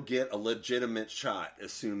he'll get a legitimate shot,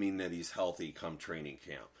 assuming that he's healthy come training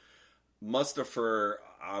camp. Mustipher,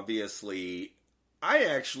 obviously, I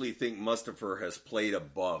actually think Mustipher has played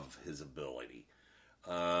above his ability.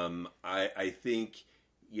 I think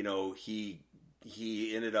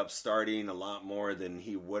he ended up starting a lot more than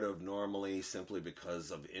he would have normally simply because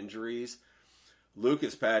of injuries.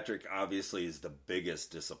 Lucas Patrick obviously is the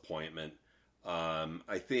biggest disappointment.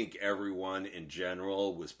 I think everyone in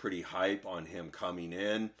general was pretty hype on him coming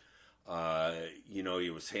in. He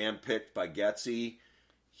was handpicked by Getsy.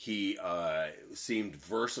 He seemed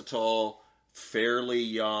versatile, fairly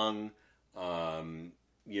young,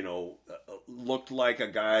 looked like a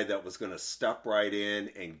guy that was going to step right in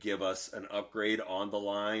and give us an upgrade on the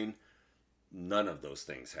line. None of those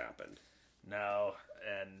things happened. No,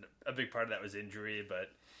 and a big part of that was injury, but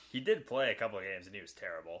he did play a couple of games and he was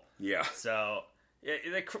terrible. Yeah. So,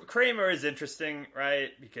 Kramer is interesting, right?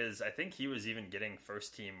 Because I think he was even getting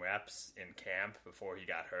first-team reps in camp before he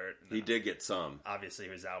got hurt. He did get some. Obviously,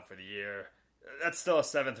 he was out for the year. That's still a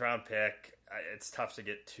 7th-round pick. It's tough to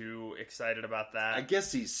get too excited about that. I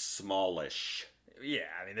guess he's smallish. Yeah,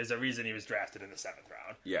 I mean, there's a reason he was drafted in the 7th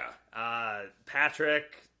round. Yeah.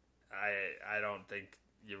 Patrick, I don't think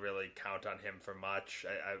you really count on him for much.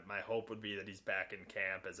 My hope would be that he's back in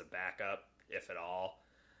camp as a backup, if at all.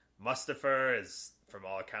 Mustipher is, from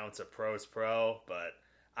all accounts, a pro's pro, but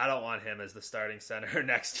I don't want him as the starting center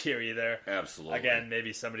next year either. Absolutely. Again,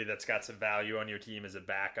 maybe somebody that's got some value on your team as a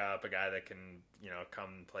backup, a guy that can, come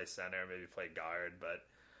and play center, maybe play guard. But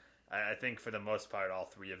I think for the most part, all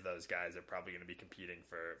 3 of those guys are probably going to be competing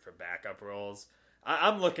for backup roles.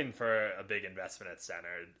 I'm looking for a big investment at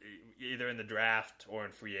center, either in the draft or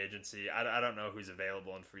in free agency. I don't know who's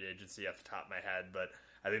available in free agency off the top of my head, but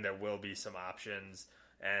I think there will be some options.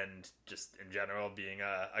 And just in general, being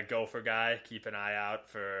a gopher guy, keep an eye out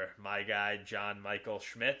for my guy, John Michael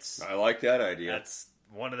Schmitz. I like that idea. That's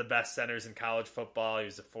one of the best centers in college football. He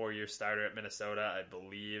was a 4-year starter at Minnesota, I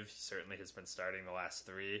believe. He certainly has been starting the last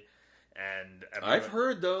 3. And I've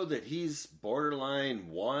heard, though, that he's borderline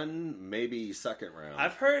 1, maybe 2nd round.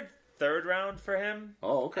 I've heard 3rd round for him.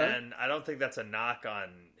 Oh, okay. And I don't think that's a knock on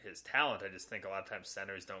his talent. I just think a lot of times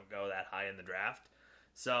centers don't go that high in the draft.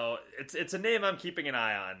 So it's a name I'm keeping an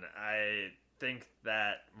eye on. I think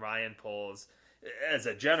that Ryan Poles, as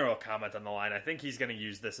a general comment on the line, I think he's going to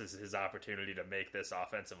use this as his opportunity to make this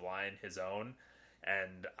offensive line his own.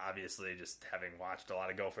 And obviously, just having watched a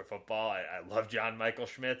lot of Gopher football, I love John Michael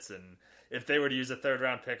Schmitz. And if they were to use a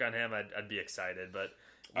 3rd-round pick on him, I'd be excited. But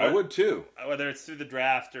I would too. Whether it's through the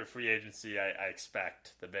draft or free agency, I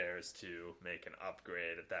expect the Bears to make an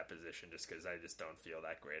upgrade at that position just because I just don't feel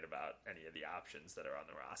that great about any of the options that are on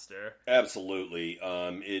the roster. Absolutely.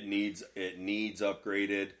 It needs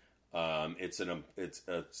upgraded.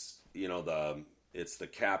 It's the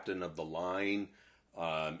captain of the line.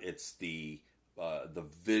 It's the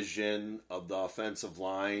vision of the offensive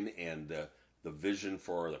line and the vision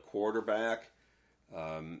for the quarterback.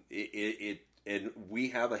 And we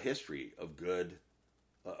have a history of good,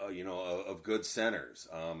 of good centers.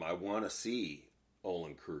 I want to see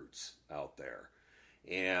Olin Kreutz out there,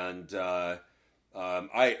 and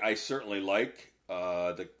I certainly like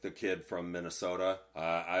the kid from Minnesota.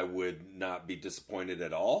 I would not be disappointed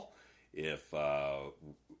at all if I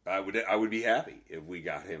would be happy if we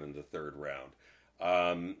got him in the third round.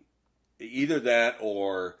 Either that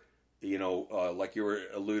or, like you were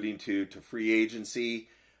alluding to free agency.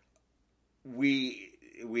 We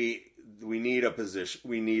need a position.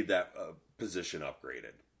 We need that position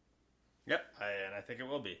upgraded. Yep, and I think it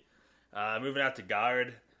will be. Moving out to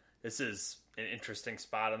guard, this is an interesting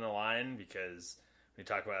spot on the line because when you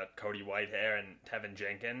talk about Cody Whitehair and Tevin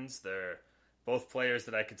Jenkins, they're both players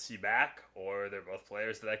that I could see back, or they're both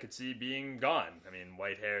players that I could see being gone. I mean,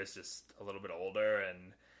 Whitehair is just a little bit older, and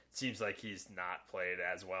it seems like he's not played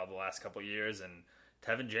as well the last couple of years. And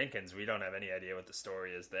Tevin Jenkins, we don't have any idea what the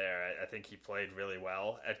story is there. I think he played really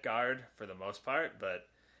well at guard for the most part, but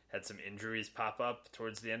had some injuries pop up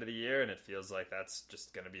towards the end of the year, and it feels like that's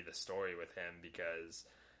just going to be the story with him because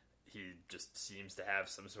he just seems to have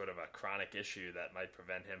some sort of a chronic issue that might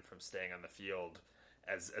prevent him from staying on the field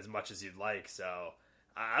as much as you'd like. So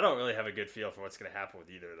I don't really have a good feel for what's going to happen with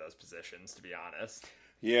either of those positions, to be honest.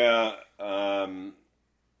 Yeah,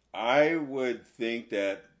 I would think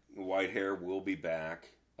that Whitehair will be back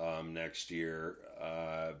next year,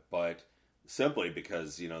 but simply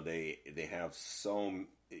because they have so.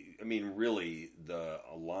 I mean, really, the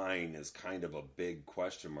line is kind of a big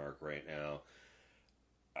question mark right now.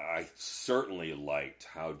 I certainly liked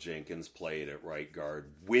how Jenkins played at right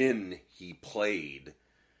guard when he played.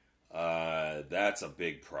 That's a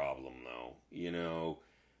big problem, though.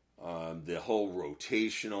 The whole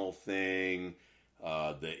rotational thing,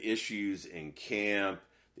 the issues in camp,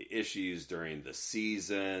 the issues during the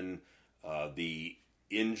season, the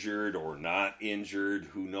injured or not injured,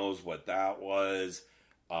 who knows what that was.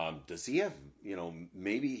 Does he have,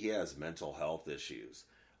 maybe he has mental health issues.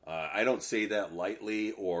 I don't say that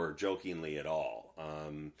lightly or jokingly at all.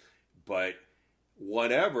 But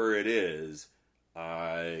whatever it is,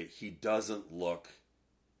 he doesn't look,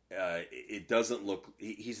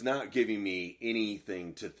 he's not giving me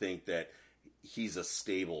anything to think that he's a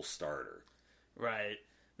stable starter. Right.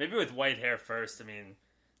 Maybe with Whitehair first, I mean,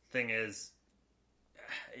 thing is,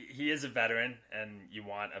 he is a veteran, and you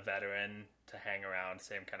want a veteran to hang around.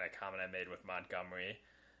 Same kind of comment I made with Montgomery.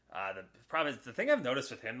 The problem is, the thing I've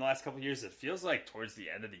noticed with him the last couple of years, it feels like towards the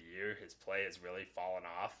end of the year, his play has really fallen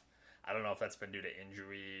off. I don't know if that's been due to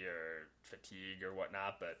injury or fatigue or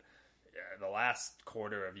whatnot, but the last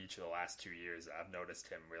quarter of each of the last 2 years, I've noticed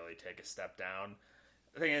him really take a step down.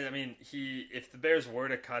 The thing is, I mean, if the Bears were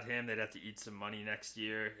to cut him, they'd have to eat some money next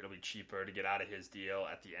year. It'll be cheaper to get out of his deal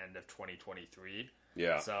at the end of 2023.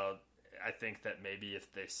 Yeah. So I think that maybe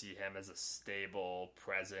if they see him as a stable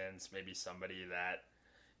presence, maybe somebody that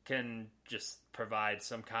can just provide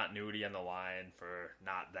some continuity on the line for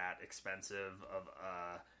not that expensive of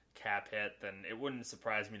a cap hit, then it wouldn't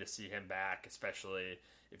surprise me to see him back, especially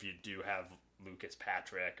if you do have Lucas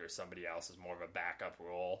Patrick or somebody else as more of a backup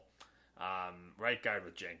role. Right guard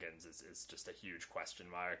with Jenkins is just a huge question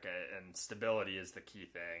mark, and stability is the key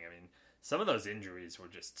thing. I mean, some of those injuries were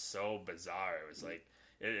just so bizarre. It was like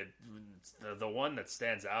the one that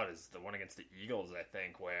stands out is the one against the Eagles, I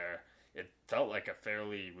think, where it felt like a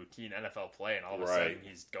fairly routine NFL play, and all of a sudden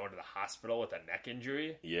he's going to the hospital with a neck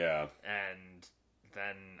injury. Yeah. And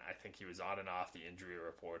then I think he was on and off the injury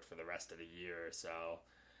report for the rest of the year. So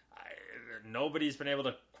nobody's been able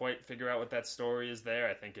to quite figure out what that story is there.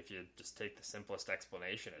 I think if you just take the simplest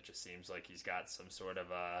explanation, it just seems like he's got some sort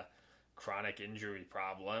of a chronic injury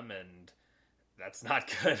problem, and that's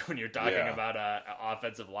not good when you're talking about an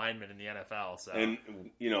offensive lineman in the NFL. So, and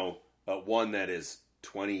one that is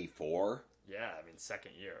 24. Yeah, I mean,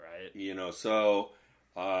 second year, right? So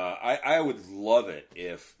I would love it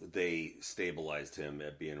if they stabilized him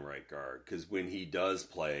at being right guard, because when he does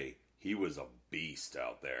play, he was a beast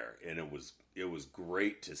out there, and it was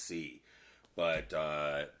great to see. But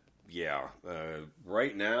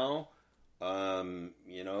right now,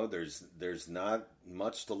 there's not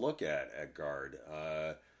much to look at guard.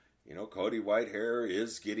 Cody Whitehair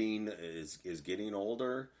is getting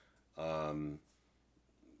older.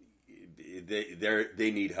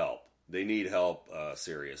 They need help. They need help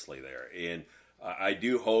seriously there, and I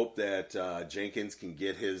do hope that Jenkins can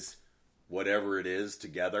get his whatever it is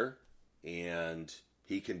together, and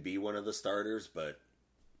he can be one of the starters. But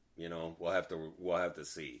We'll have to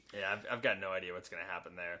see. Yeah, I've got no idea what's going to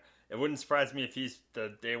happen there. It wouldn't surprise me if he's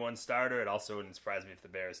the day one starter. It also wouldn't surprise me if the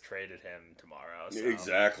Bears traded him tomorrow. So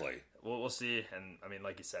exactly. We'll see. And I mean,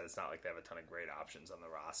 like you said, it's not like they have a ton of great options on the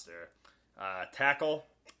roster. Tackle,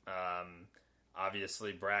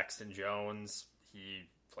 obviously Braxton Jones. He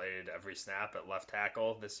played every snap at left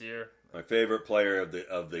tackle this year. My favorite player of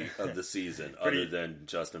the season, other than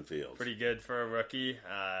Justin Fields. Pretty good for a rookie.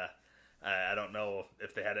 I don't know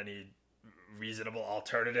if they had any reasonable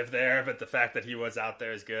alternative there, but the fact that he was out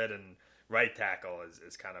there is good. And right tackle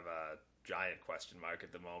is kind of a giant question mark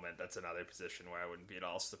at the moment. That's another position where I wouldn't be at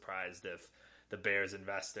all surprised if the Bears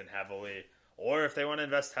invest in heavily, or if they want to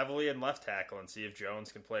invest heavily in left tackle and see if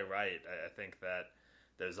Jones can play right. I think that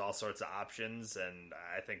there's all sorts of options, and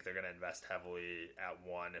I think they're going to invest heavily at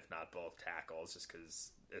one, if not both tackles, just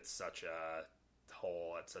because it's such a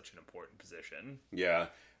hole at such an important position. Yeah.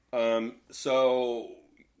 So,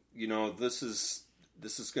 this is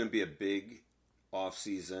going to be a big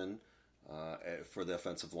offseason for the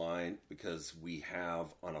offensive line, because we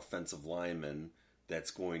have an offensive lineman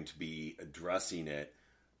that's going to be addressing it,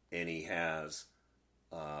 and he has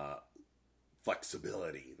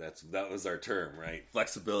flexibility. That was our term, right?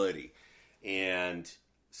 Flexibility. And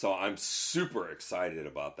so I'm super excited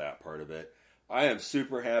about that part of it. I am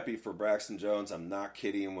super happy for Braxton Jones. I'm not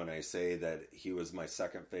kidding when I say that he was my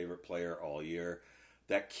second favorite player all year.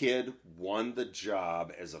 That kid won the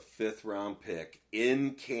job as a 5th-round pick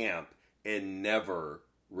in camp and never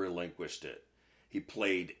relinquished it. He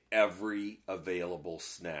played every available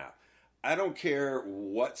snap. I don't care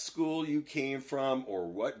what school you came from or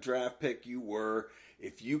what draft pick you were.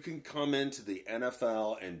 If you can come into the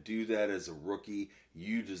NFL and do that as a rookie,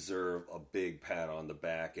 you deserve a big pat on the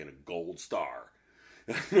back and a gold star.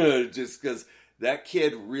 Just because that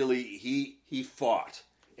kid really, he fought.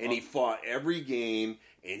 And he fought every game,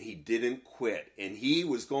 and he didn't quit. And he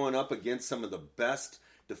was going up against some of the best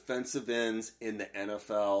defensive ends in the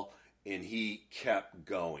NFL, and he kept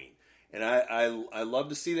going. And I love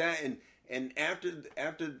to see that. And after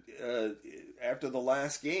the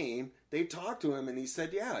last game, they talked to him, and he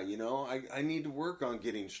said, "Yeah, I need to work on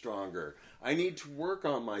getting stronger. I need to work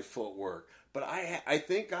on my footwork. But I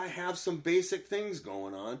think I have some basic things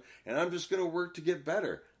going on, and I'm just going to work to get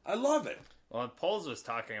better." I love it. Well, and Poles was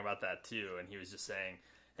talking about that too, and he was just saying,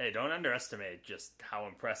 "Hey, don't underestimate just how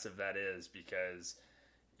impressive that is, because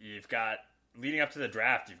you've got, leading up to the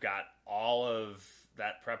draft, you've got all of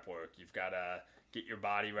that prep work. You've got to get your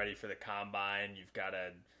body ready for the combine. You've got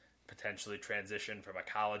to potentially transition from a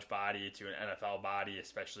college body to an NFL body,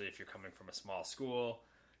 especially if you're coming from a small school.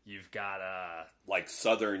 You've got to..." Like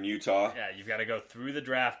Southern Utah? Yeah, you've got to go through the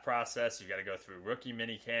draft process. You've got to go through rookie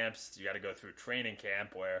mini camps. You got to go through training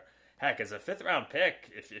camp where, heck, as a 5th-round pick,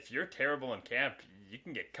 if you're terrible in camp, you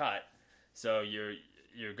can get cut. So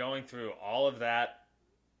you're going through all of that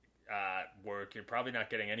work. You're probably not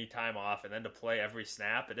getting any time off, and then to play every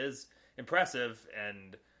snap, it is impressive.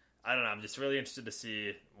 And I don't know, I'm just really interested to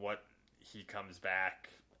see what he comes back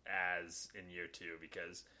as in year 2,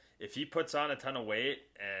 because if he puts on a ton of weight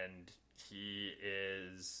and he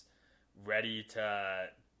is ready to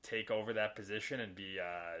take over that position and be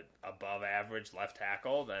above average left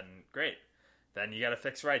tackle, then great. Then you got to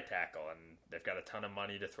fix right tackle, and they've got a ton of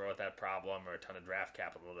money to throw at that problem, or a ton of draft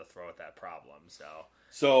capital to throw at that problem. So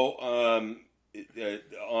on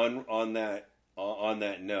that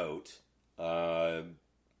note,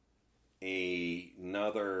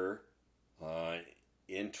 another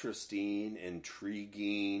interesting,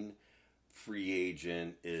 intriguing free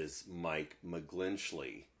agent is Mike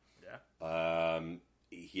McGlinchey. Yeah.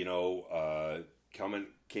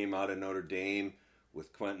 Came out of Notre Dame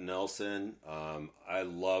with Quentin Nelson. I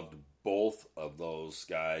loved both of those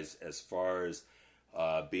guys as far as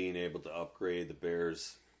being able to upgrade the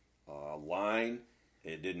Bears line.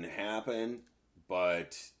 It didn't happen,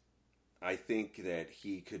 but I think that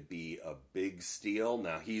he could be a big steal.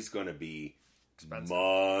 Now, he's going to be expensive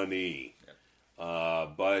money. Yeah.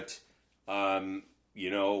 But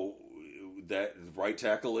that right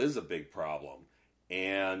tackle is a big problem.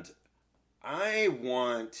 And I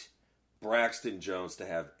want Braxton Jones to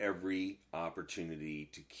have every opportunity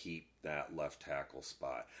to keep that left tackle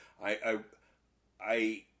spot.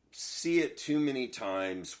 I see it too many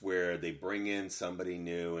times where they bring in somebody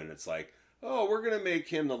new and it's like, oh, we're going to make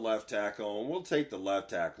him the left tackle and we'll take the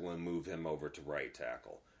left tackle and move him over to right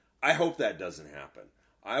tackle. I hope that doesn't happen.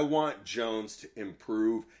 I want Jones to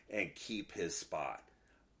improve and keep his spot.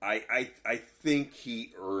 I think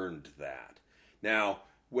he earned that. Now,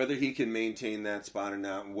 whether he can maintain that spot or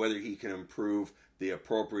not, and whether he can improve the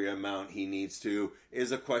appropriate amount he needs to,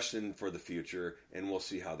 is a question for the future, and we'll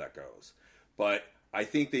see how that goes. But I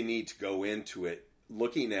think they need to go into it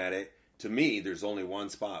looking at it. To me, there's only one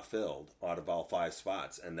spot filled out of all 5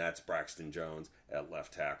 spots, and that's Braxton Jones at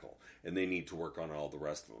left tackle. And they need to work on all the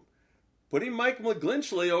rest of them. Putting Mike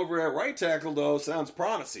McGlinchey over at right tackle, though, sounds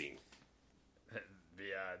promising.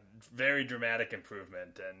 Yeah, very dramatic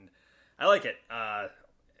improvement, and I like it. Yeah,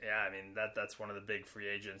 I mean, that's one of the big free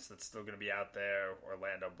agents that's still going to be out there.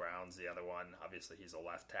 Orlando Brown's the other one. Obviously, he's a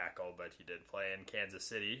left tackle, but he did play in Kansas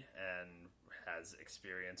City and has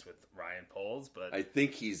experience with Ryan Poles. But I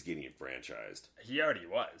think he's getting franchised. He already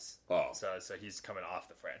was. Oh. So he's coming off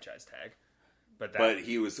the franchise tag. But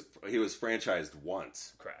he was franchised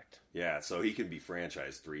once. Correct. Yeah, so he can be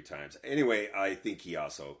franchised 3 times. Anyway, I think he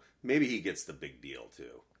also, maybe he gets the big deal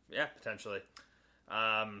too. Yeah, potentially.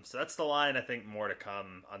 So that's the line. I think more to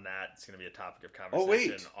come on that. It's going to be a topic of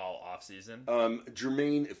conversation all off season.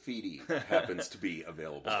 Jermaine Ifedi happens to be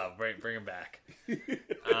available. Bring him back.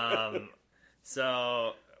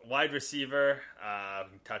 So wide receiver,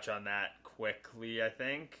 touch on that quickly. I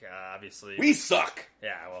think obviously we suck.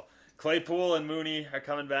 Yeah, well, Claypool and Mooney are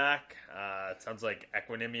coming back. It sounds like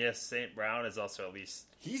Equanimous St. Brown is also at least...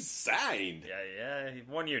 He's signed. Yeah,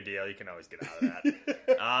 1-year deal. You can always get out of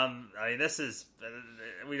that. I mean, this is...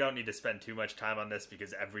 We don't need to spend too much time on this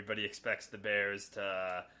because everybody expects the Bears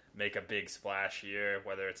to make a big splash here,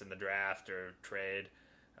 whether it's in the draft or trade.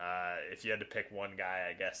 If you had to pick one guy,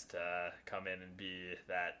 I guess, to come in and be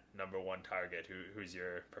that number 1 target, who's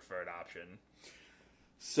your preferred option?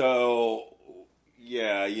 So...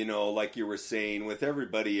 Yeah, like you were saying, with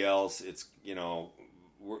everybody else, it's,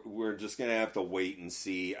 we're just going to have to wait and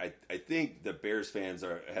see. I think the Bears fans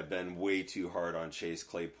have been way too hard on Chase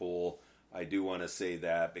Claypool. I do want to say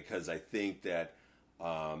that because I think that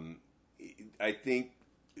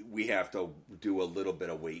we have to do a little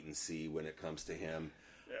bit of wait and see when it comes to him.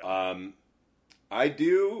 Yeah. I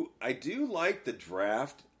do like the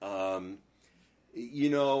draft.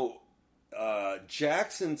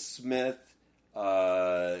 Jackson Smith,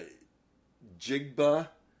 Jigba,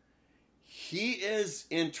 he is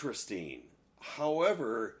interesting.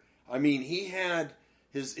 However, I mean, he had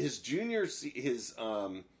his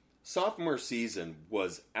sophomore season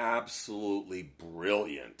was absolutely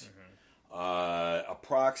brilliant. Mm-hmm.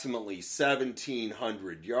 Approximately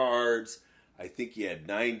 1,700 yards. I think he had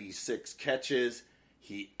 96 catches.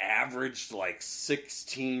 He averaged like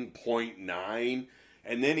 16.9,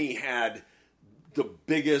 and then he had the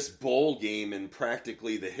biggest bowl game in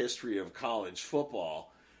practically the history of college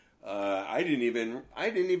football. I didn't even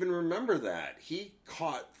remember that. He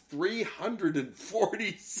caught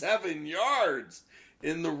 347 yards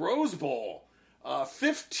in the Rose Bowl.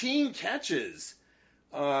 15 catches.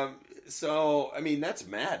 So, I mean, that's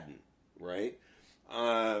Madden, right?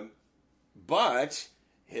 But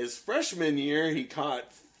his freshman year, he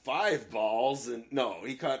caught 5 balls.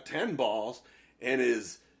 He caught 10 balls. And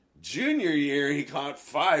his junior year, he caught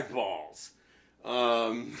 5 balls.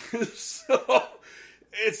 So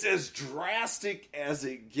it's as drastic as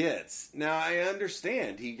it gets. Now, I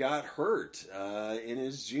understand he got hurt in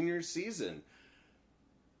his junior season.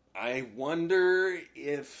 I wonder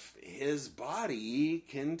if his body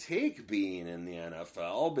can take being in the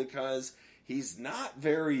NFL because he's not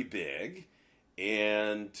very big.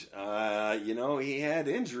 And, he had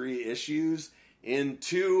injury issues in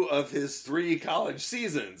 2 of his 3 college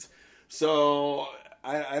seasons. So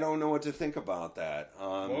I don't know what to think about that.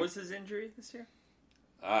 What was his injury this year?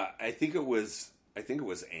 I think it was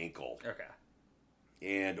ankle.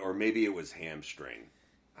 Okay. Or maybe it was hamstring.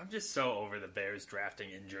 I'm just so over the Bears drafting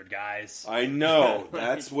injured guys. I know.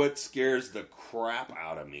 That's what scares the crap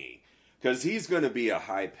out of me. Because he's going to be a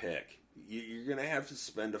high pick. You're going to have to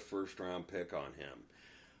spend a first-round pick on him.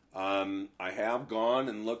 I have gone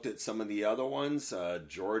and looked at some of the other ones.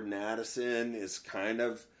 Jordan Addison is kind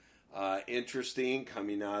of interesting,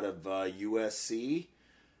 coming out of USC.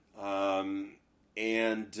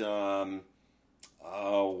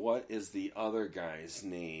 What is the other guy's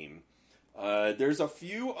name? There's a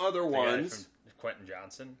few other ones. Quentin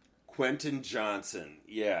Johnson.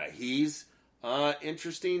 Yeah, he's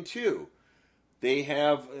interesting too.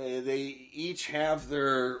 They each have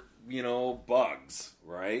their bugs,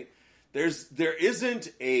 right? There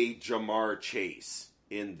isn't a Jamar Chase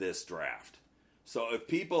in this draft. So if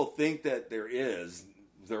people think that there is,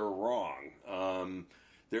 they're wrong.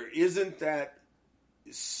 There isn't that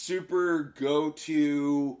super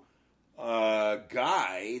go-to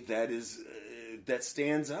guy that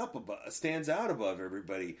stands out above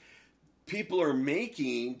everybody. People are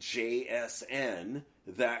making JSN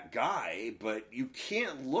that guy, but you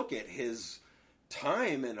can't look at his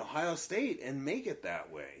time in Ohio State and make it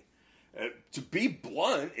that way. To be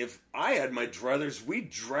blunt, if I had my druthers, we'd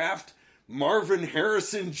draft Marvin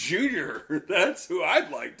Harrison Jr. That's who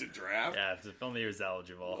I'd like to draft. Yeah, if only he was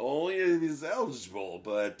eligible. Only if he's eligible.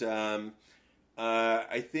 But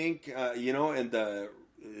I think, and the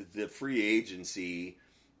free agency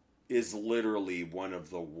is literally one of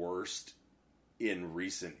the worst in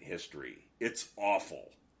recent history. It's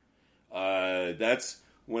awful. That's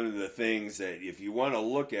one of the things that, if you want to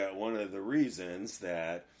look at one of the reasons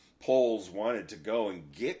that Poles wanted to go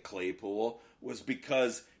and get Claypool, was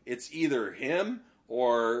because it's either him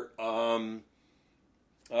or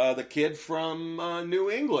the kid from New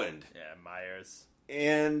England. Yeah, Myers.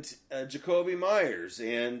 And Jacoby Myers.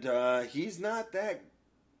 And he's not that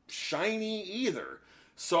shiny either.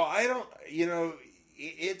 So I don't,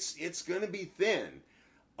 it's going to be thin.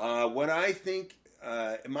 What I think,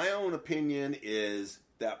 in my own opinion, is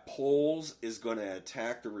that Poles is going to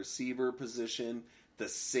attack the receiver position the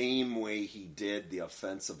same way he did the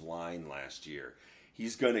offensive line last year.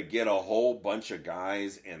 He's going to get a whole bunch of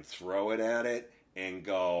guys and throw it at it and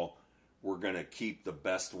go, we're going to keep the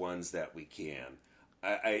best ones that we can.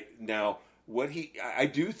 I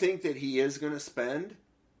do think that he is going to spend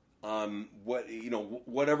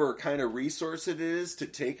whatever kind of resource it is to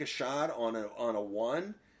take a shot on a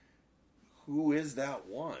one. Who is that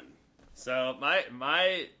one? So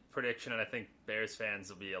my prediction, and I think Bears fans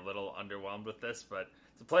will be a little underwhelmed with this, but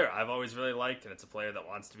it's a player I've always really liked, and it's a player that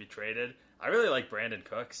wants to be traded. I really like Brandon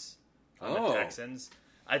Cooks on the Texans.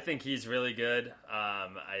 I think he's really good.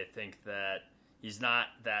 I think that he's not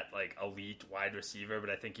that elite wide receiver, but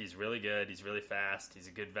I think he's really good. He's really fast. He's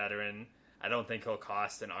a good veteran. I don't think he'll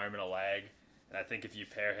cost an arm and a leg. And I think if you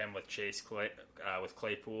pair him with with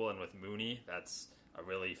Claypool and with Mooney, that's a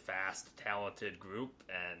really fast, talented group.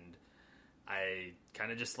 And I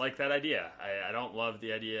kind of just like that idea. I don't love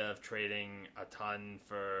the idea of trading a ton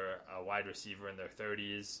for a wide receiver in their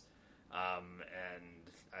 30s.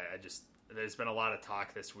 And there's been a lot of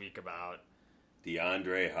talk this week about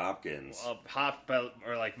DeAndre Hopkins.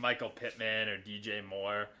 Or like Michael Pittman or DJ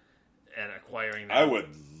Moore and acquiring them. I would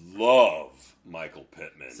love Michael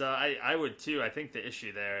Pittman. So I would too. I think the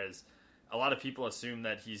issue there is a lot of people assume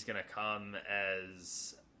that he's going to come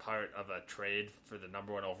as part of a trade for the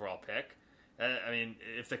number 1 overall pick. I mean,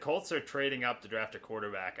 if the Colts are trading up to draft a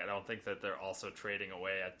quarterback, I don't think that they're also trading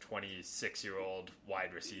away a 26-year-old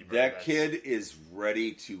wide receiver. That kid is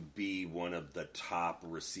ready to be one of the top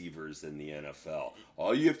receivers in the NFL.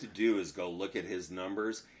 All you have to do is go look at his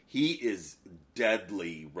numbers. He is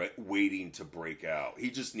deadly waiting to break out.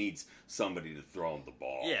 He just needs somebody to throw him the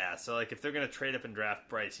ball. Yeah, so if they're going to trade up and draft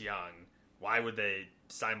Bryce Young, why would they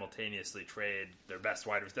simultaneously trade their best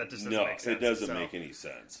wide receiver? That just doesn't make sense. It doesn't make any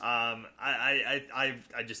sense. I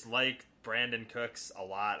just like Brandon Cooks a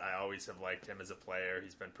lot. I always have liked him as a player.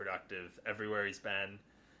 He's been productive everywhere he's been.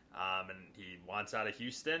 And he wants out of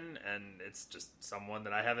Houston, and it's just someone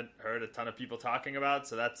that I haven't heard a ton of people talking about.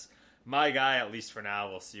 So that's my guy, at least for now.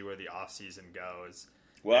 We'll see where the offseason goes.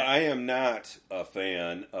 Well, I am not a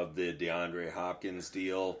fan of the DeAndre Hopkins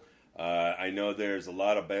deal. I know there's a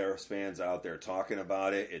lot of Bears fans out there talking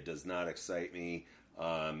about it. It does not excite me.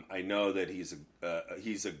 I know that he's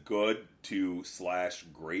a good to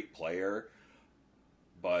 / great player,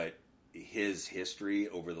 but his history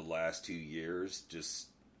over the last 2 years,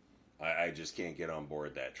 I just can't get on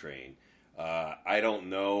board that train. I don't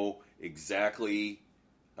know exactly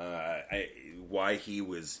why he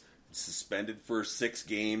was suspended for 6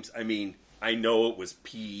 games. I mean, I know it was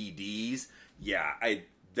PEDs. Yeah,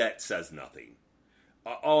 that says nothing.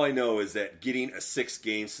 All I know is that getting a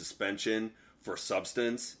 6-game suspension for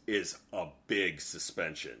substance is a big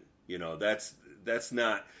suspension. That's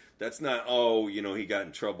not he got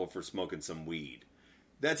in trouble for smoking some weed.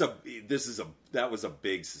 That was a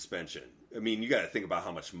big suspension. I mean, you got to think about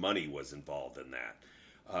how much money was involved in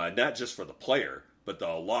that. Not just for the player, but the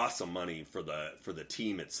loss of money for the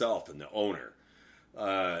team itself and the owner.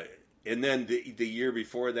 And then the year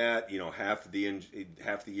before that, half the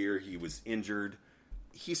year he was injured.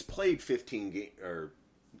 He's played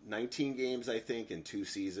 19 games, I think, in 2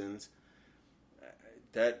 seasons.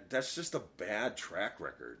 That's just a bad track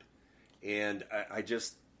record, and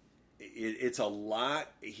it's a lot.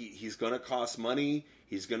 He's going to cost money.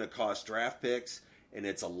 He's going to cost draft picks, and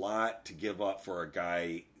it's a lot to give up for a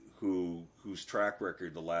guy whose track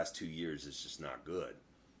record the last 2 years is just not good.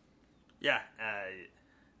 Yeah.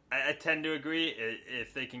 I tend to agree.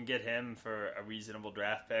 If they can get him for a reasonable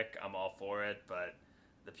draft pick, I'm all for it. But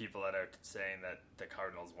the people that are saying that the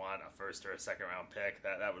Cardinals want a first or a second round pick,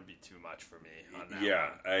 that would be too much for me on that one.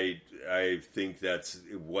 I think that's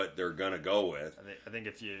what they're gonna go with. I think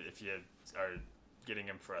if you are getting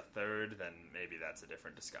him for a third, then maybe that's a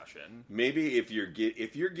different discussion. Maybe if you're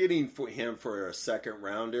getting him for a second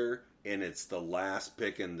rounder and it's the last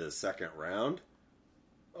pick in the second round,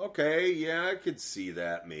 okay, yeah, I could see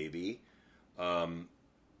that maybe.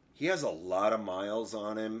 He has a lot of miles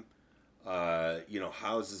on him.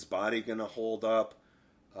 How's his body going to hold up?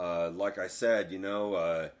 Like I said,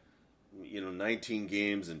 19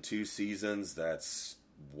 games in 2 seasons, that's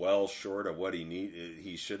well short of what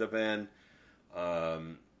he should have been.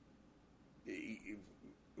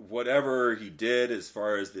 Whatever he did as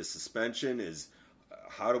far as the suspension is,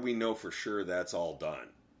 how do we know for sure that's all done?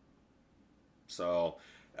 So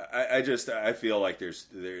I feel like there's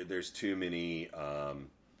too many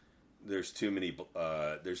there's too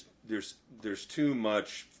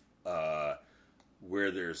much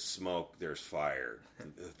where there's smoke there's fire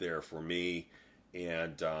there for me,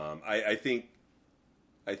 and I think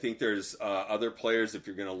there's other players, if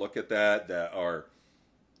you're going to look at that are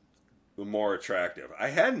more attractive. I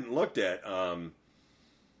hadn't looked at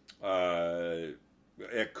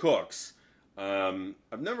Cooks.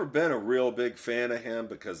 I've never been a real big fan of him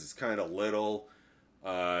because he's kind of little.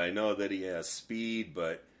 I know that he has speed,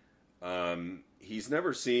 but he's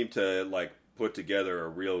never seemed to put together a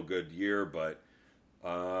real good year. But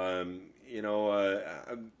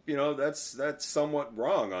that's somewhat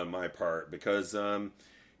wrong on my part because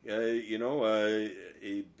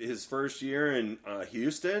his first year in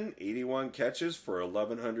Houston, 81 catches for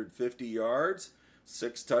 1,150 yards,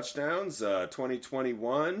 6 touchdowns.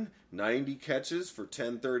 2021, 90 catches for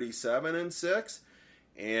 1,037 and 6.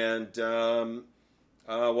 And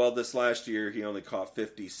this last year he only caught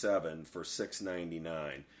 57 for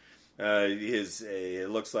 699. It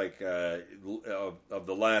looks like of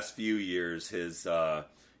the last few years, his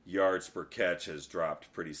yards per catch has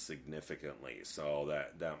dropped pretty significantly. So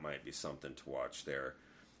that might be something to watch there.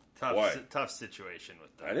 Tough situation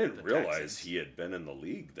with the I didn't realize Texans. He had been in the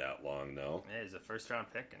league that long, though. Yeah, he's a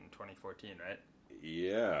first-round pick in 2014, right?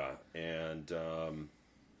 Yeah, and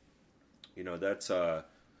that's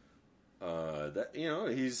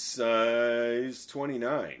he's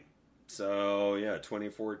 29. So yeah,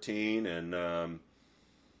 2014, and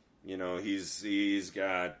he's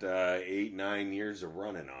got 8-9 years of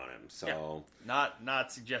running on him. So yeah.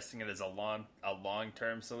 Not suggesting it as a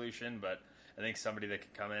long-term solution, but I think somebody that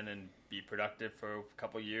could come in and be productive for a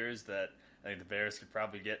couple years that I think the Bears could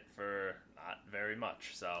probably get for not very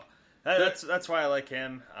much. So that's why I like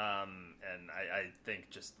him. And I think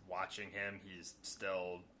just watching him, he's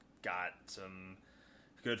still got some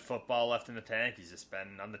good football left in the tank. He's just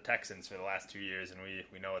been on the Texans for the last 2 years, and we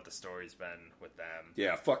know what the story's been with them.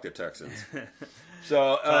 Yeah, fuck the Texans.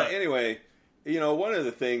 So anyway, one of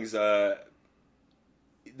the things, the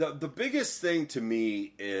biggest thing to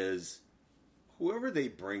me is whoever they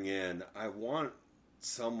bring in, I want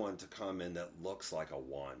someone to come in that looks like a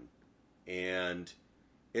 1. And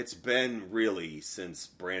it's been really since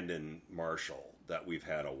Brandon Marshall that we've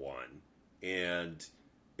had a 1. And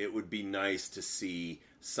it would be nice to see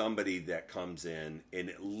somebody that comes in and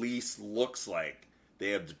at least looks like they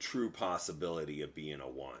have the true possibility of being a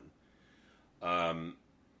 1.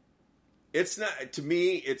 It's not, to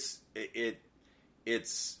me,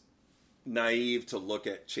 it's naive to look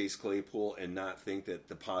at Chase Claypool and not think that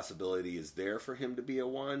the possibility is there for him to be a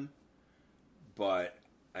 1, but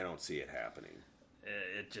I don't see it happening.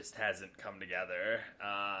 It just hasn't come together,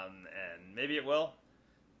 and maybe it will,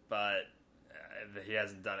 but he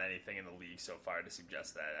hasn't done anything in the league so far to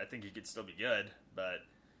suggest that. I think he could still be good, but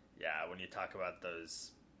yeah, when you talk about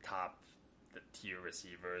those top tier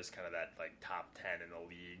receivers, kind of that top 10 in the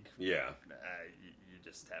league, yeah, you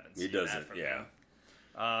just haven't seen that from him.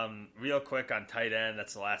 Real quick on tight end,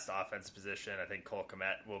 that's the last offensive position. I think Cole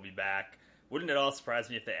Kmet will be back. Wouldn't it all surprise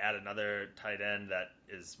me if they add another tight end that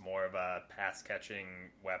is more of a pass-catching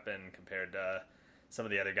weapon compared to some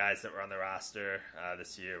of the other guys that were on the roster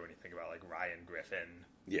this year when you think about Ryan Griffin,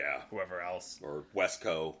 yeah, whoever else. Or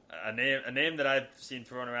Wesco. A name that I've seen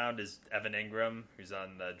thrown around is Evan Ingram, who's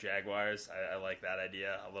on the Jaguars. I like that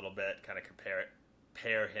idea a little bit, kind of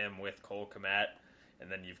pair him with Cole Kmet,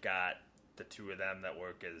 and then you've got the two of them that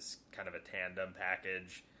work as kind of a tandem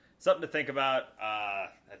package. Something to think about. I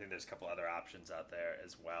think there's a couple other options out there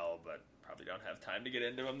as well, but probably don't have time to get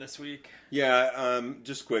into them this week. Yeah,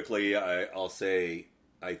 just quickly, I'll say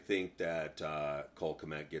I think that Cole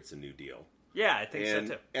Kmet gets a new deal. Yeah, I think so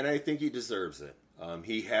too. And I think he deserves it.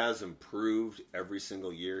 He has improved every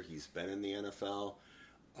single year he's been in the NFL.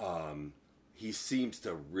 he seems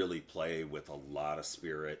to really play with a lot of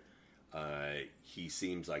spirit. He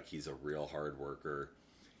seems like he's a real hard worker.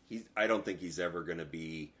 I don't think he's ever going to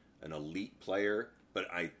be an elite player, but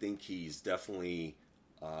I think he's definitely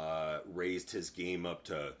raised his game up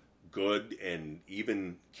to good and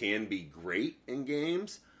even can be great in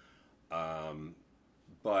games.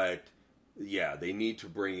 But yeah, they need to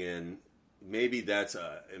bring in. Maybe that's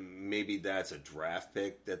a draft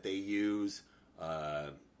pick that they use,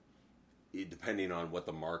 depending on what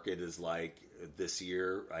the market is like this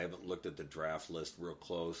year. I haven't looked at the draft list real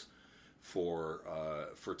close for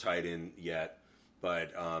tight end yet,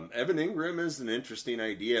 but Evan Ingram is an interesting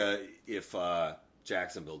idea if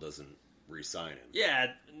Jacksonville doesn't re-sign him.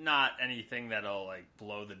 Yeah, not anything that'll like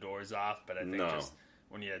blow the doors off, but I think just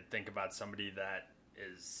when you think about somebody that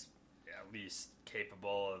is at least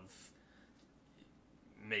capable of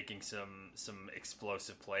making some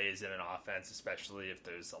explosive plays in an offense, especially if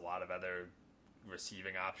there's a lot of other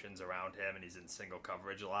receiving options around him and he's in single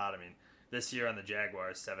coverage a lot. I mean, this year on the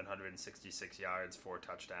Jaguars, 766 yards, 4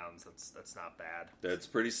 touchdowns. That's not bad. That's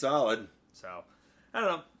pretty solid. So, I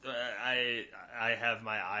don't know. I have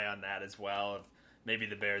my eye on that as well. If maybe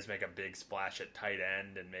the Bears make a big splash at tight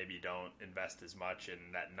end and maybe don't invest as much in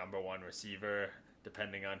that number one receiver,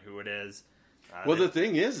 depending on who it is. Well, the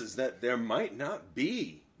thing is that there might not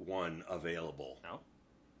be one available. No.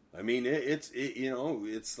 I mean, it's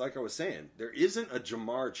like I was saying, there isn't a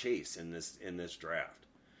Jamar Chase in this draft.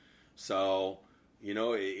 So, and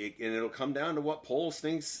it'll come down to what Poles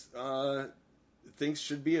thinks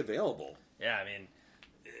should be available. Yeah, I mean,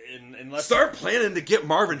 unless start planning to get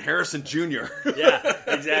Marvin Harrison Jr. Yeah,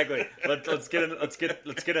 exactly. Let's get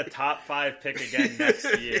a top 5 pick again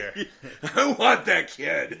next year. I want that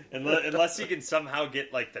kid. Unless you can somehow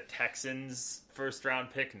get like the Texans first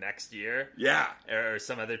round pick next year. Yeah. Or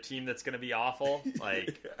some other team that's going to be awful.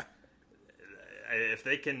 Like, yeah. If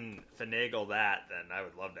they can finagle that, then I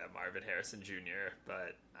would love to have Marvin Harrison Jr.,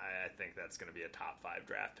 but I think that's going to be a top 5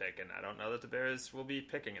 draft pick, and I don't know that the Bears will be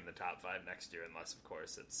picking in the top 5 next year unless, of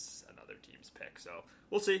course, it's another team's pick. So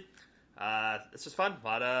we'll see. It's just fun.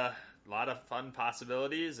 A lot of fun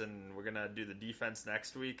possibilities, and we're going to do the defense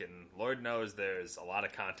next week, and Lord knows there's a lot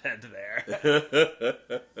of content there.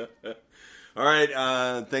 All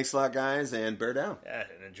right. Thanks a lot, guys, and bear down. Yeah,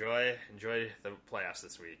 and enjoy the playoffs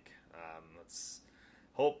this week. Let's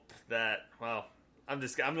hope that, well, I'm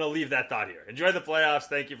going to leave that thought here. Enjoy the playoffs.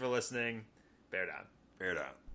 Thank you for listening. Bear down. Bear down.